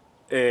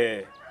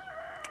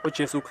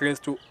uJesu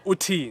Kristu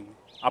uthini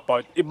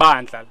about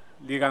ibandla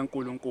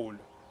likaNkulunkulu.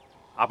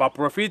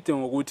 Abaprofiti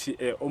ngokuthi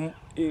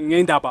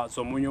ngendaba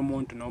zomunye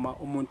umuntu noma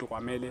umuntu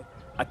kwamele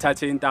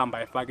athathe intamba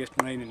ayifake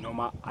esinqeni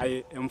noma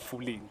aye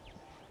emfuleni.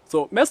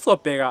 So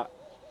mesobheka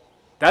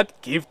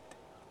that gift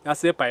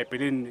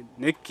yaseBhayibhelini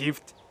ne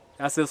gift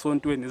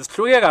yasesontweni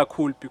zihluke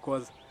kakhulu,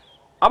 because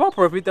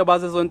abaprofiti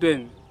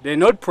abasesontweni, they're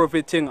not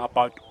propheting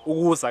about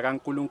ukuza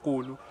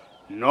kaNkulunkulu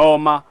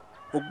noma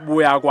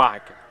ukubuya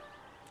kwakhe.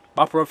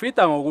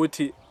 Baprofita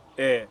ngokuthi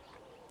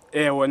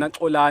wena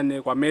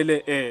xolane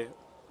kwamele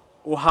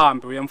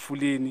uhambe uye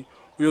emfuleni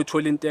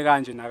uyothola into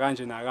ekanje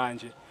nakanje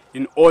nakanje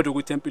in order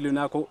ukuthi empilweni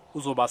yakho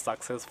uzoba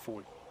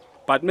successful.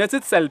 But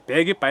mesithi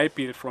selibheka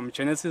iBhayibheli from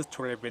Genesis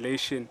to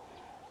Revelation,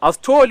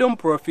 asitholi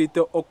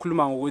umprofita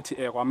okhuluma ngokuthi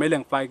kwamele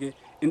ngifake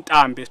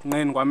intambo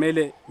esinqeni,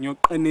 kwamele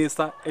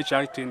ngiyoqinisa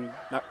ejarden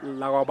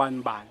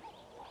lakwabani bani.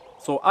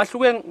 So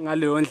ahluke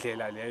ngaleyo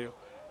ndlela leyo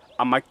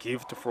ama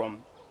gift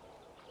from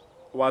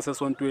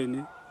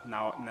wasesontweni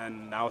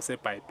nawo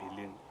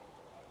seBhayibhelini.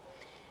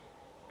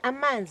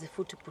 Amanzi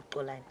futhi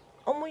Buxolani,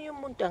 omunye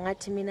umuntu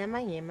angathi mina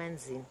manje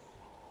emanzini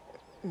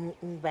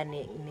ngiba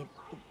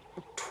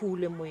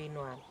ukuthula emoyeni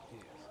wami.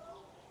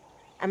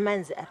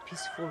 Amanzi a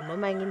peaceful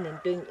noma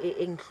nginento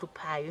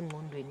engihluphayo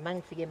engqondweni,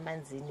 mangifika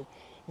emanzini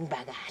ngiba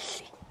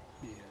kahle.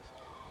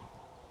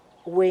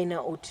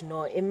 Wena uthi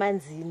no,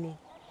 emanzini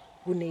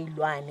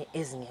kunezilwane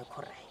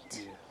ezingekho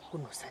right,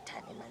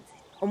 kunoSathane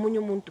emanzini. Omunye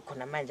umuntu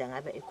khona manje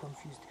angabe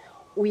confused,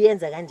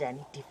 uyenza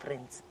kanjani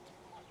difference?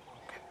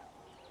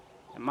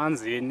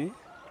 Emanzini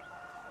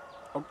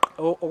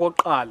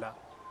okoqala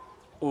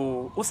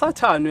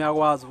uSathane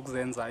uyakwazi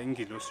ukuzenza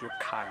ingilosi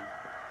yokukhanya.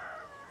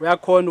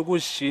 Uyakhona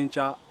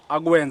ukuzishintsha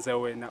akwenze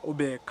wena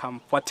ube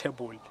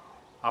comfortable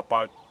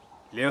about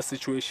leyo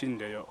situation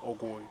leyo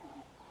okuyo.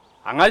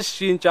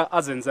 Angashintsha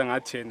azenze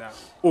ngathi yena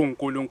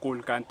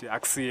uNkulunkulu kanti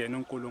akusiyena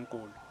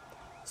uNkulunkulu.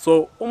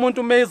 So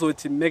umuntu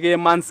meyizothi meke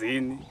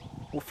emanzini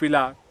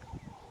ufila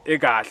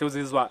ekahle,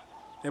 uzizwa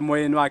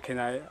emoyeni wakhe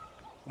naye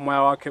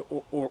umoya wakhe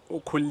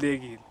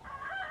ukhululekile.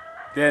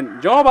 Then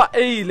njengoba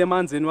eyile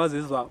emanzini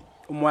wazizwa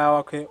umoya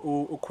wakhe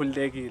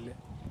ukhululekile,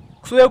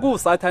 kusuke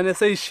kuSathane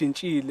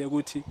seyishintshile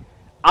ukuthi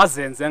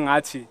azenze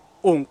ngathi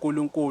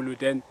uNkulunkulu,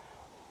 then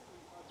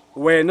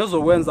wena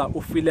uzokwenza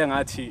ufile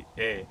ngathi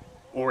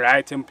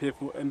alright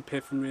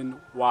emphefumulweni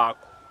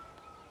wakho.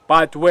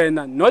 But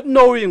wena not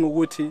knowing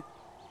ukuthi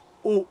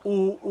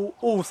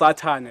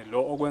uSathane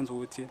lo okwenza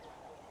ukuthi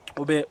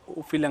ube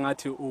ufile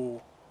ngathi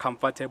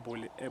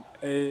comfortable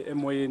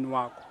emoyeni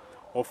wakho,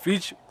 of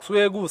which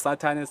kusuke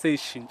kusathane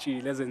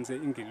seyishintshile ezenze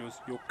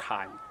ingelosi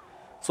yokukhanya.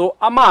 So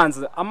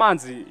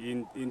amanzi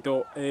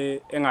into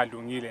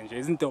engalungile nje,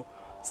 izinto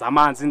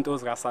zamanzi into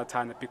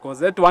zikaSathane,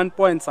 because at one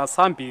point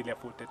sasambile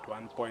futhi at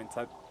one point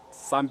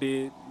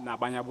sambe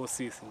nabanye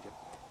abosisi nje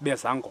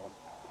bezangoma.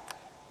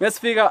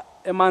 Mesifika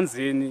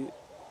emanzini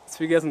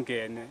sifike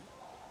singene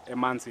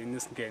emanzini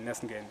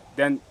singene,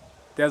 then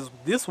there's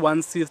this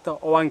one sister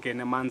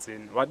owangena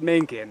emanzini. What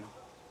mengena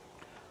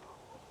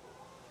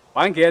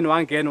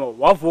wangena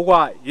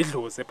wavukwa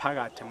idlozi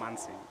phakathi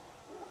emanzini.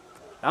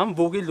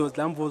 Lamvuka idlozi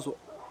lamvuzo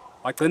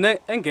wagcina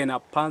engena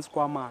phansi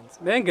kwamanzi.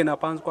 Mengena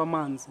phansi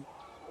kwamanzi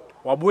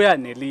wabuya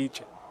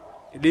nelitshe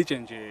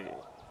nje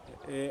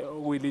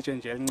okuyilitshe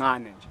nje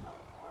elincane nje.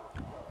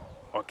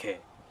 Okay,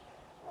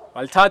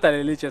 walithatha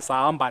lelitshe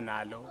sahamba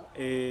nalo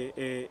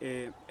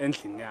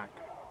endlini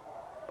yakhe.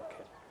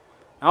 Okay,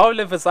 now all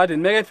of a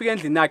sudden meke efika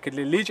endlini yakhe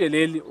lelitshe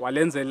leli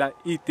walenzela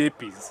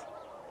idebhisi.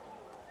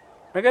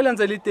 Meke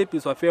lenzela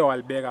idebhisi wafika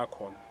walibeka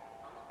khona.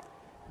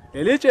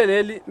 Lelitshe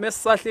leli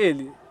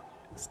mesisahleli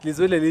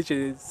silizwe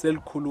lelitshe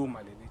selikhuluma,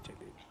 lelitshe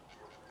leli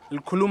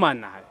likhuluma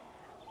naye.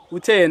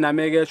 Uthe yena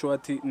mekesho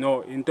wathi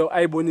no, into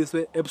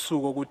ayiboniswe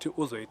ebusuku ukuthi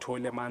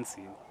uzoyithola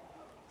emanzini.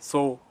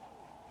 So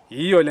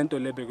yiyo lento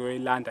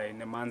lebekuyilanda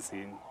yena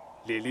emanzini,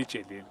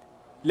 lelitshe leli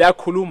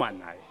liyakhuluma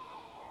naye,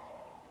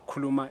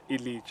 khuluma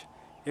ilitshe.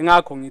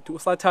 Ingakho ngithi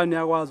uSathane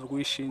uyakwazi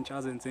ukuyishintsha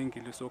azenze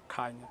ingelosi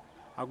yokukhanya,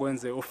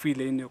 akwenze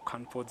ufile in your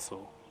comfort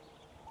zone.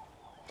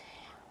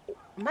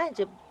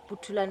 Manje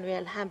Buthulane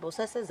uyalihamba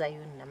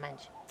usasezayoni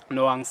namanje?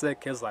 No,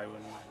 angisekho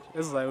eZayoni manje.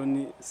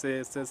 eZayoni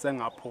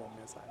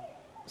sengaphuma eZayoni.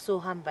 So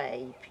hamba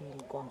yiphi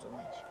inkonzo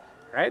manje?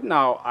 Right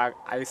now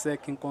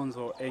ayisekho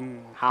inkonzo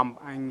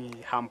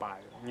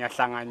engihambayo.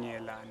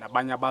 Ngiyahlanganyela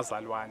nabanye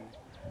abazalwane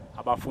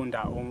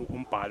abafunda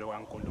umbhalo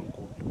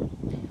kaNkulunkulu.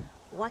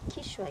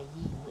 Wakhishwa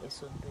yini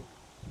esontweni?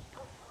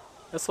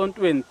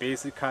 Esontweni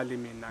basically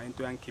mina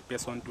into yangikhipha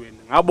esontweni,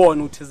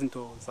 ngabona ukuthi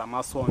izinto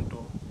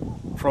zamasonto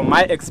from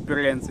my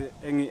experience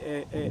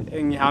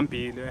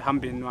engihambile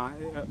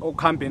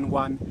okuhambeni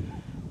kwami,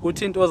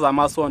 ukuthi into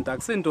zamasonto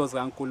akusinto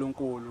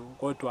zikaNkulunkulu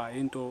kodwa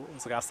into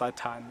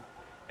zikaSathane.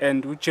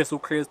 And uJesu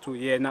Kristu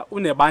yena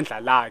unebandla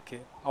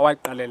lakhe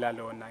awaqalela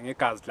lona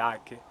ngegazi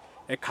lakhe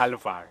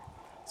eCalvary.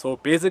 So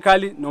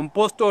basically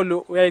nompostoli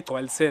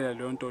uyayigcwalisela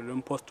le nto, lo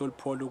mpostoli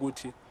Paul,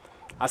 ukuthi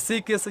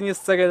asikho esinye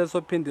isisekelo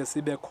sophinde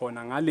sibe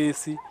khona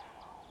ngalesi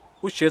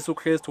uJesu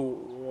Kristu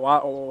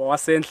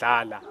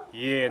wasendlala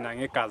yena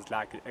ngegazi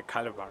lakhe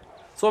eCalvary.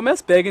 So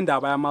mesibheka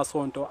indaba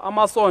yamasonto,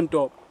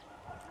 amasonto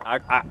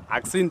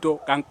akusinto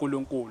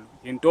kaNkulunkulu,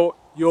 into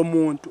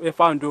yomuntu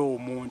efandwe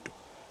umuntu.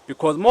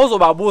 Because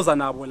mozobabuza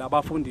nabo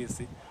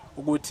labafundisi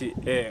ukuthi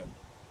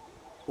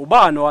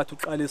ubani wathi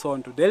uqala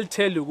isonto, they'll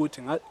tell you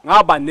ukuthi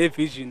ngaba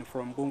nevision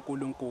from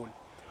kuNkulunkulu,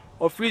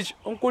 of which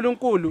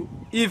uNkulunkulu,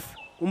 if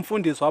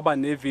umfundisi waba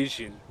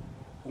nevision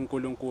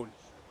uNkulunkulu,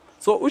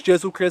 so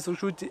uJesu Kristu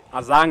ushuthi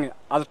azange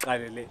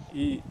aziqalele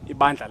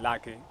ibandla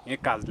lakhe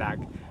ngegazi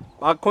lakhe.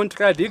 Ba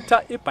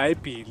contradicta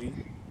iBhayibheli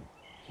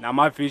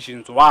nama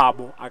visions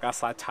wabo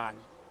akaSathane.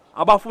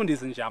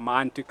 Abafundisi nje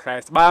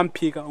ama-antichrist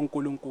bayamphika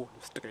uNkulunkulu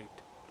straight.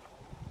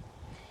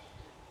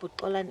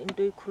 Buxolani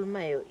into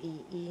oyikhulumayo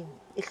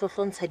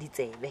ihlohlonisa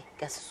ditsebe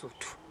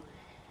kaSesotho.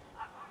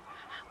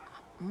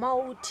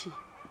 Mawuthi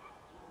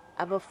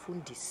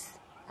abafundisi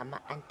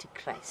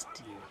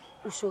ama-antichrist,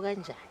 usho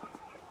kanjani?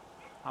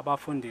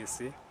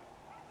 Abafundisi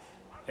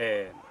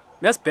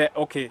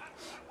okay,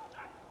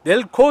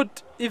 they'll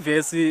quote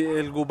ivesi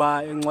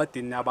elikuba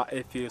encwadini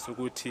yaba-Efesu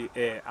ukuthi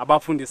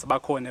abafundisi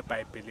bakhona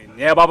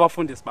eBhayibhelini. Yebo,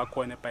 abafundisi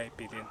bakhona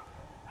eBhayibhelini,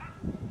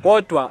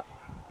 kodwa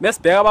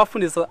mesibheka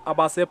abafundisi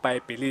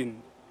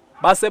abaseBhayibhelini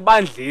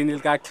basebandleni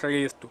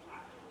likaKristu,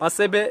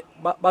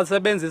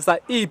 basebenzisa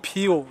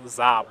iphiwo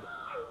zabo.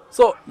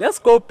 So let's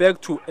go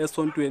back to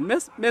esontweni.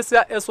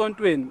 Mesiya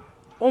esontweni,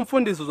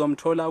 umfundisi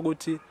uzomthola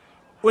ukuthi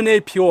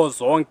uneziphiwo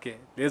zonke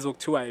lezo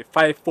kuthiwa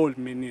i-fivefold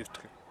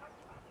ministry,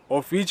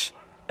 of which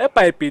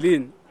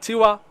eBhayibhelini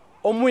thiwa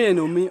omunye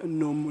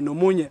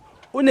nomunye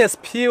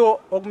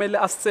unesiphiwo okumele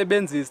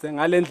asisebenzise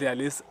ngalendlela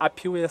lesi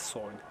aphiwe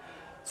sona.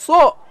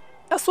 So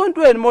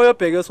esontweni,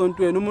 moyobheka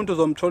esontweni, umuntu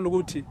uzomthola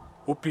ukuthi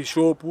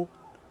ubhishopu,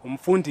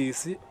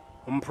 umfundisi,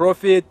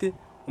 umprofeti,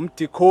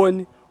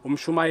 umdikoni,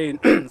 umshumayeli,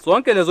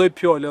 zonke lezo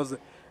iphiwo lezo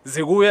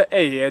zikuye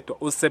eyedwa,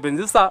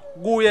 usebenzisa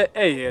kuye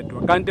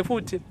eyedwa. Kanti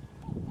futhi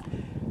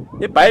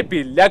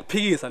iBhayibheli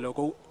liyakuphikisa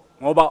lokho,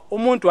 ngoba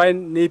umuntu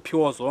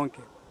wayeneziphiwo zonke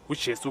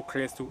uJesu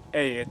Kristu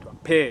eyedwa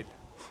kuphela.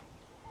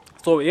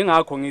 So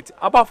ingakho ngithi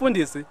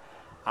abafundisi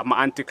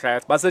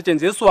ama-antichrist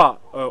basetshenziswa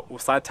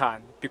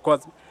uSathane,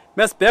 because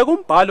mesibheka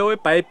umbhalo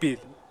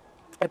weBhayibheli,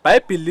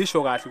 iBhayibheli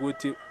lisho kahle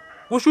ukuthi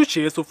kusho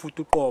uJesu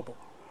futhi uqobo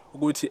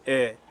ukuthi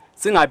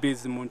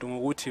singabizi umuntu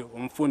ngokuthi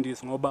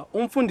umfundisi, ngoba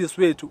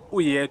umfundisi wethu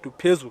uyedwa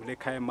phezulu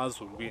ekhaya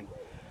emazulwini.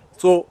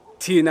 So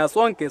thina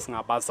sonke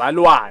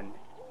singabazalwane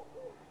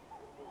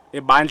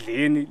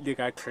ebandleni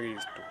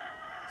likaKristu.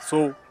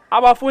 So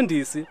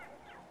abafundisi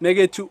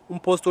mekethi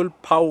umpostoli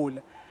Paul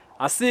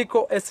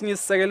asikho esinye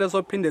isisekelo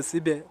sophinde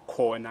sibe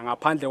khona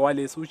ngaphandle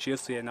kwalesi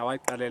uJesu yena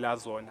wayiqalela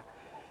zona.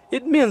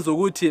 It means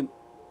ukuthi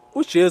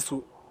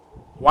uJesu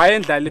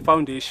wayendlala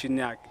ifoundation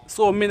yakhe.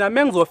 So mina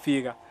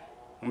mengizofika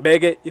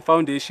ngibeke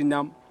ifoundation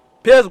yami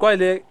phezu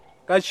kwale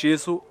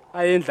kaJesu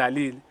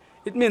ayendlalile,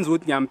 it means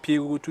ukuthi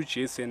ngiyamphika ukuthi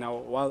uJesu yena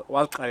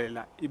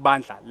waqalela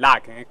ibandla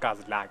lakhe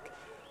ngegazi lakhe.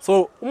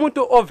 So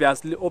umuntu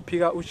obviously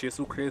ophika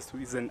uJesu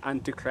Kristu is an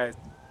antichrist.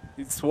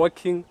 It's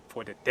working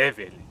for the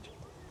devil.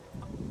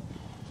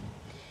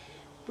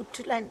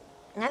 Uthulani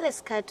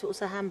ngalesikhathi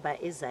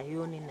usahamba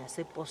eZayoni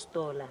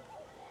nasePostola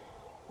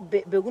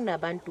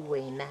bekunabantu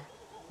wena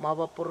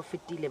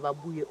mabaprofitile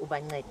babuye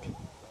ubancede.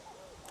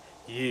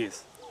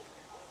 Yes.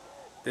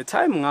 The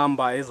time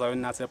ngihamba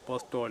eZayoni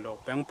nasePostolo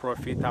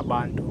bengiprofita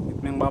abantu,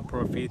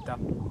 mengibaprofita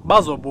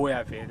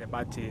bazobuya vele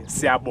bathi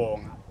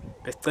siyabonga.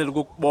 Besicela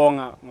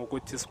ukubonga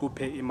ngokuthi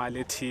sikuphe imali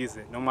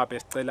ethize noma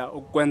besicela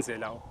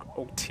ukukwenzela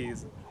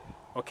okuthize.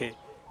 Okay,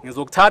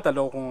 ngizokuthatha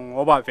lokho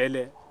ngoba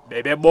vele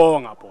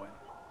bebebonga bona.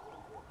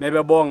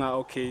 Mebebonga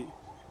okay,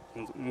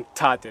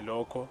 ngithathe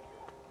lokho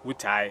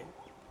ukuthi hayi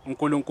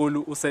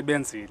uNkulunkulu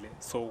usebenzile,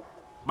 so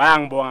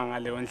bayangibonga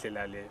ngaleyo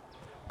ndlela leyo.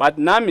 But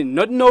nami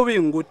not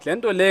knowing ukuthi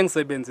lento le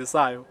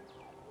ngisebenzisayo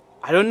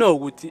I don't know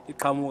ukuthi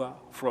iqhamuka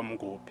from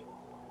kuphi.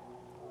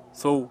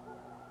 So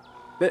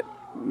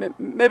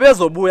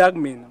bebezobuya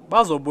kumina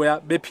bazobuya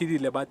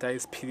bephilile bathi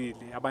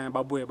ayisiphilile, abanye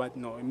babuye bathi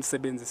no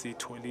imisebenzi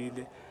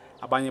siyitholile,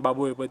 abanye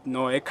babuye bathi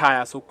no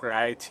ekhaya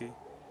sokright,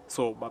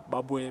 so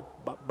babuye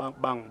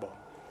bangibona.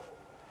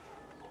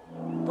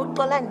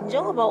 Buxolani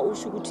njengoba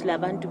usho ukuthi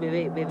labantu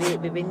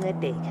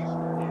bebencedeka,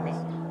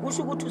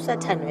 usho ukuthi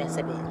uSathane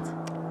uyasebenza.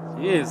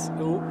 Yes,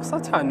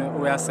 uSathane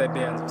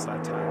uyasebenza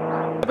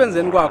uSathane.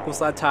 Ebenzeni kwakhe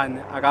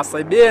uSathane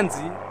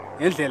akasebenzi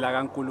ngendlela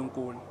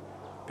kaNkulunkulu,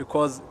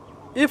 because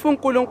if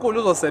uNkulunkulu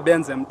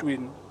uzosebenza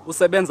emntwini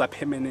usebenza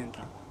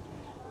permanently,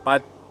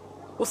 but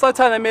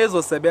uSathane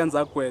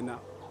mezosebenza kuwena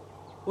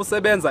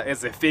usebenza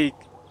as a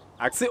fake,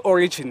 akusi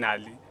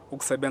originally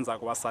ukusebenza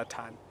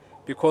kwaSathane,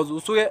 because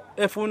usuke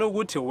efuna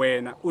ukuthi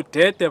wena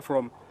udede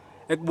from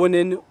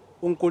ekuboneni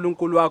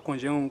uNkulunkulu wakho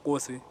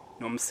njengenkosi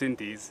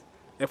nomsindisi,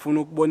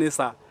 efuna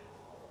ukubonisa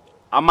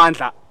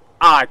amandla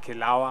akhe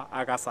lawa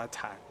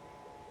akaSathane.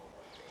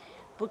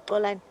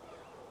 Buxolani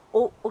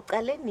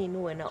uqale nini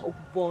wena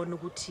ukubona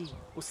ukuthi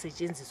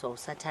usetshenziswa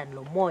uSathane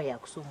lo moya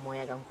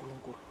kusumoya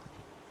kaNkulunkulu?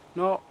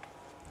 No,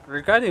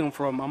 regarding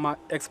from ama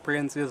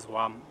experiences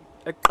wami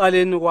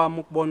ekuqaleni kwami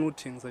ukubona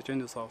ukuthi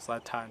ngisetshenziswa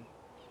uSathane,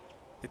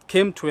 it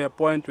came to a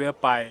point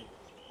whereby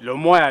lo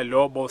moya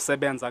lo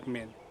bosebenza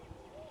kumina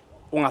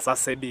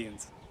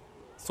ungasasebenzi.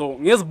 So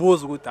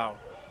ngizibuza ukuthi awu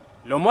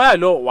lo moya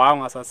lo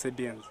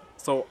ungasasebenzi.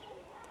 So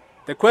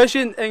the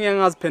question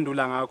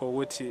engiyangaziphendula ngakho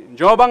ukuthi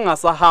njengoba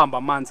ngingasahamba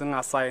amanzi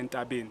ngingasaya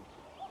entabeni,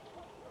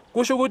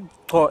 kusho ukuthi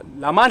cha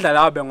lamandla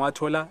lawo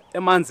bengiwathola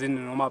emanzini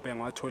noma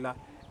bengiwathola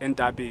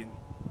entabeni.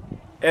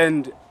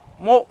 And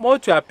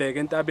mothi uyabheka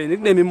entabeni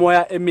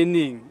kunemimoya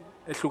eminingi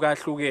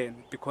ehlukahlukene,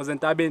 because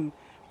entabeni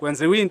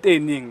kwenziwa izinto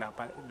eziningi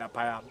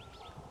lapha.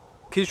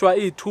 Khishwa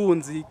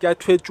izithunzi,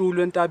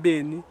 kuyathwetshulwa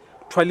entabeni,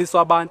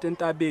 kuthwaliswa abantu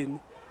entabeni.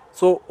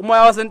 So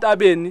umoya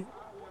wasentabeni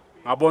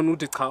ngabona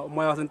ukuthi cha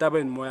umoya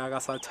wasentabeni umoya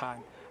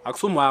kaSathane,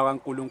 akusumoya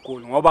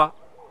kaNkulunkulu ngoba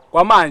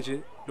kwamanje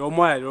lo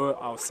moya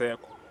lo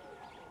awusekho.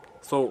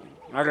 So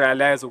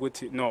ngarealize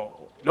ukuthi no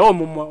lo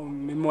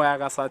umoya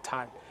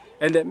kaSathane.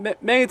 And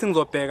mengithi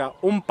ngizobheka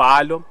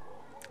umbhalo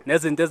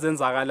nezinto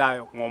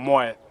ezenzakalayo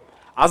ngomoya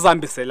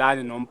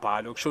azambiselani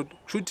nombhalo, kusho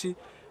ukuthi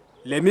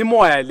le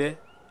mimoya le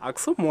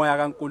akusumoya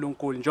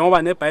kaNkulunkulu,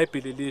 njengoba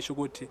neBhayibheli lisho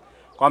ukuthi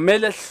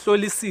kwamele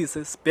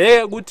sihlolisise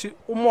sibheke ukuthi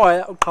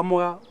umoya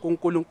uqhamuka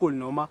kuNkulunkulu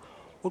noma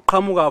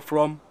uqhamuka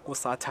from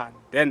kuSathane.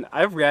 Then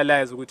I've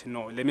realized ukuthi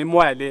no le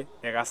mimoya le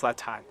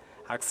ekaSathane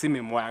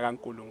akusimi moya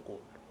kaNkulunkulu.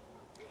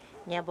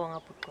 Ngiyabonga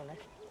Buxolani.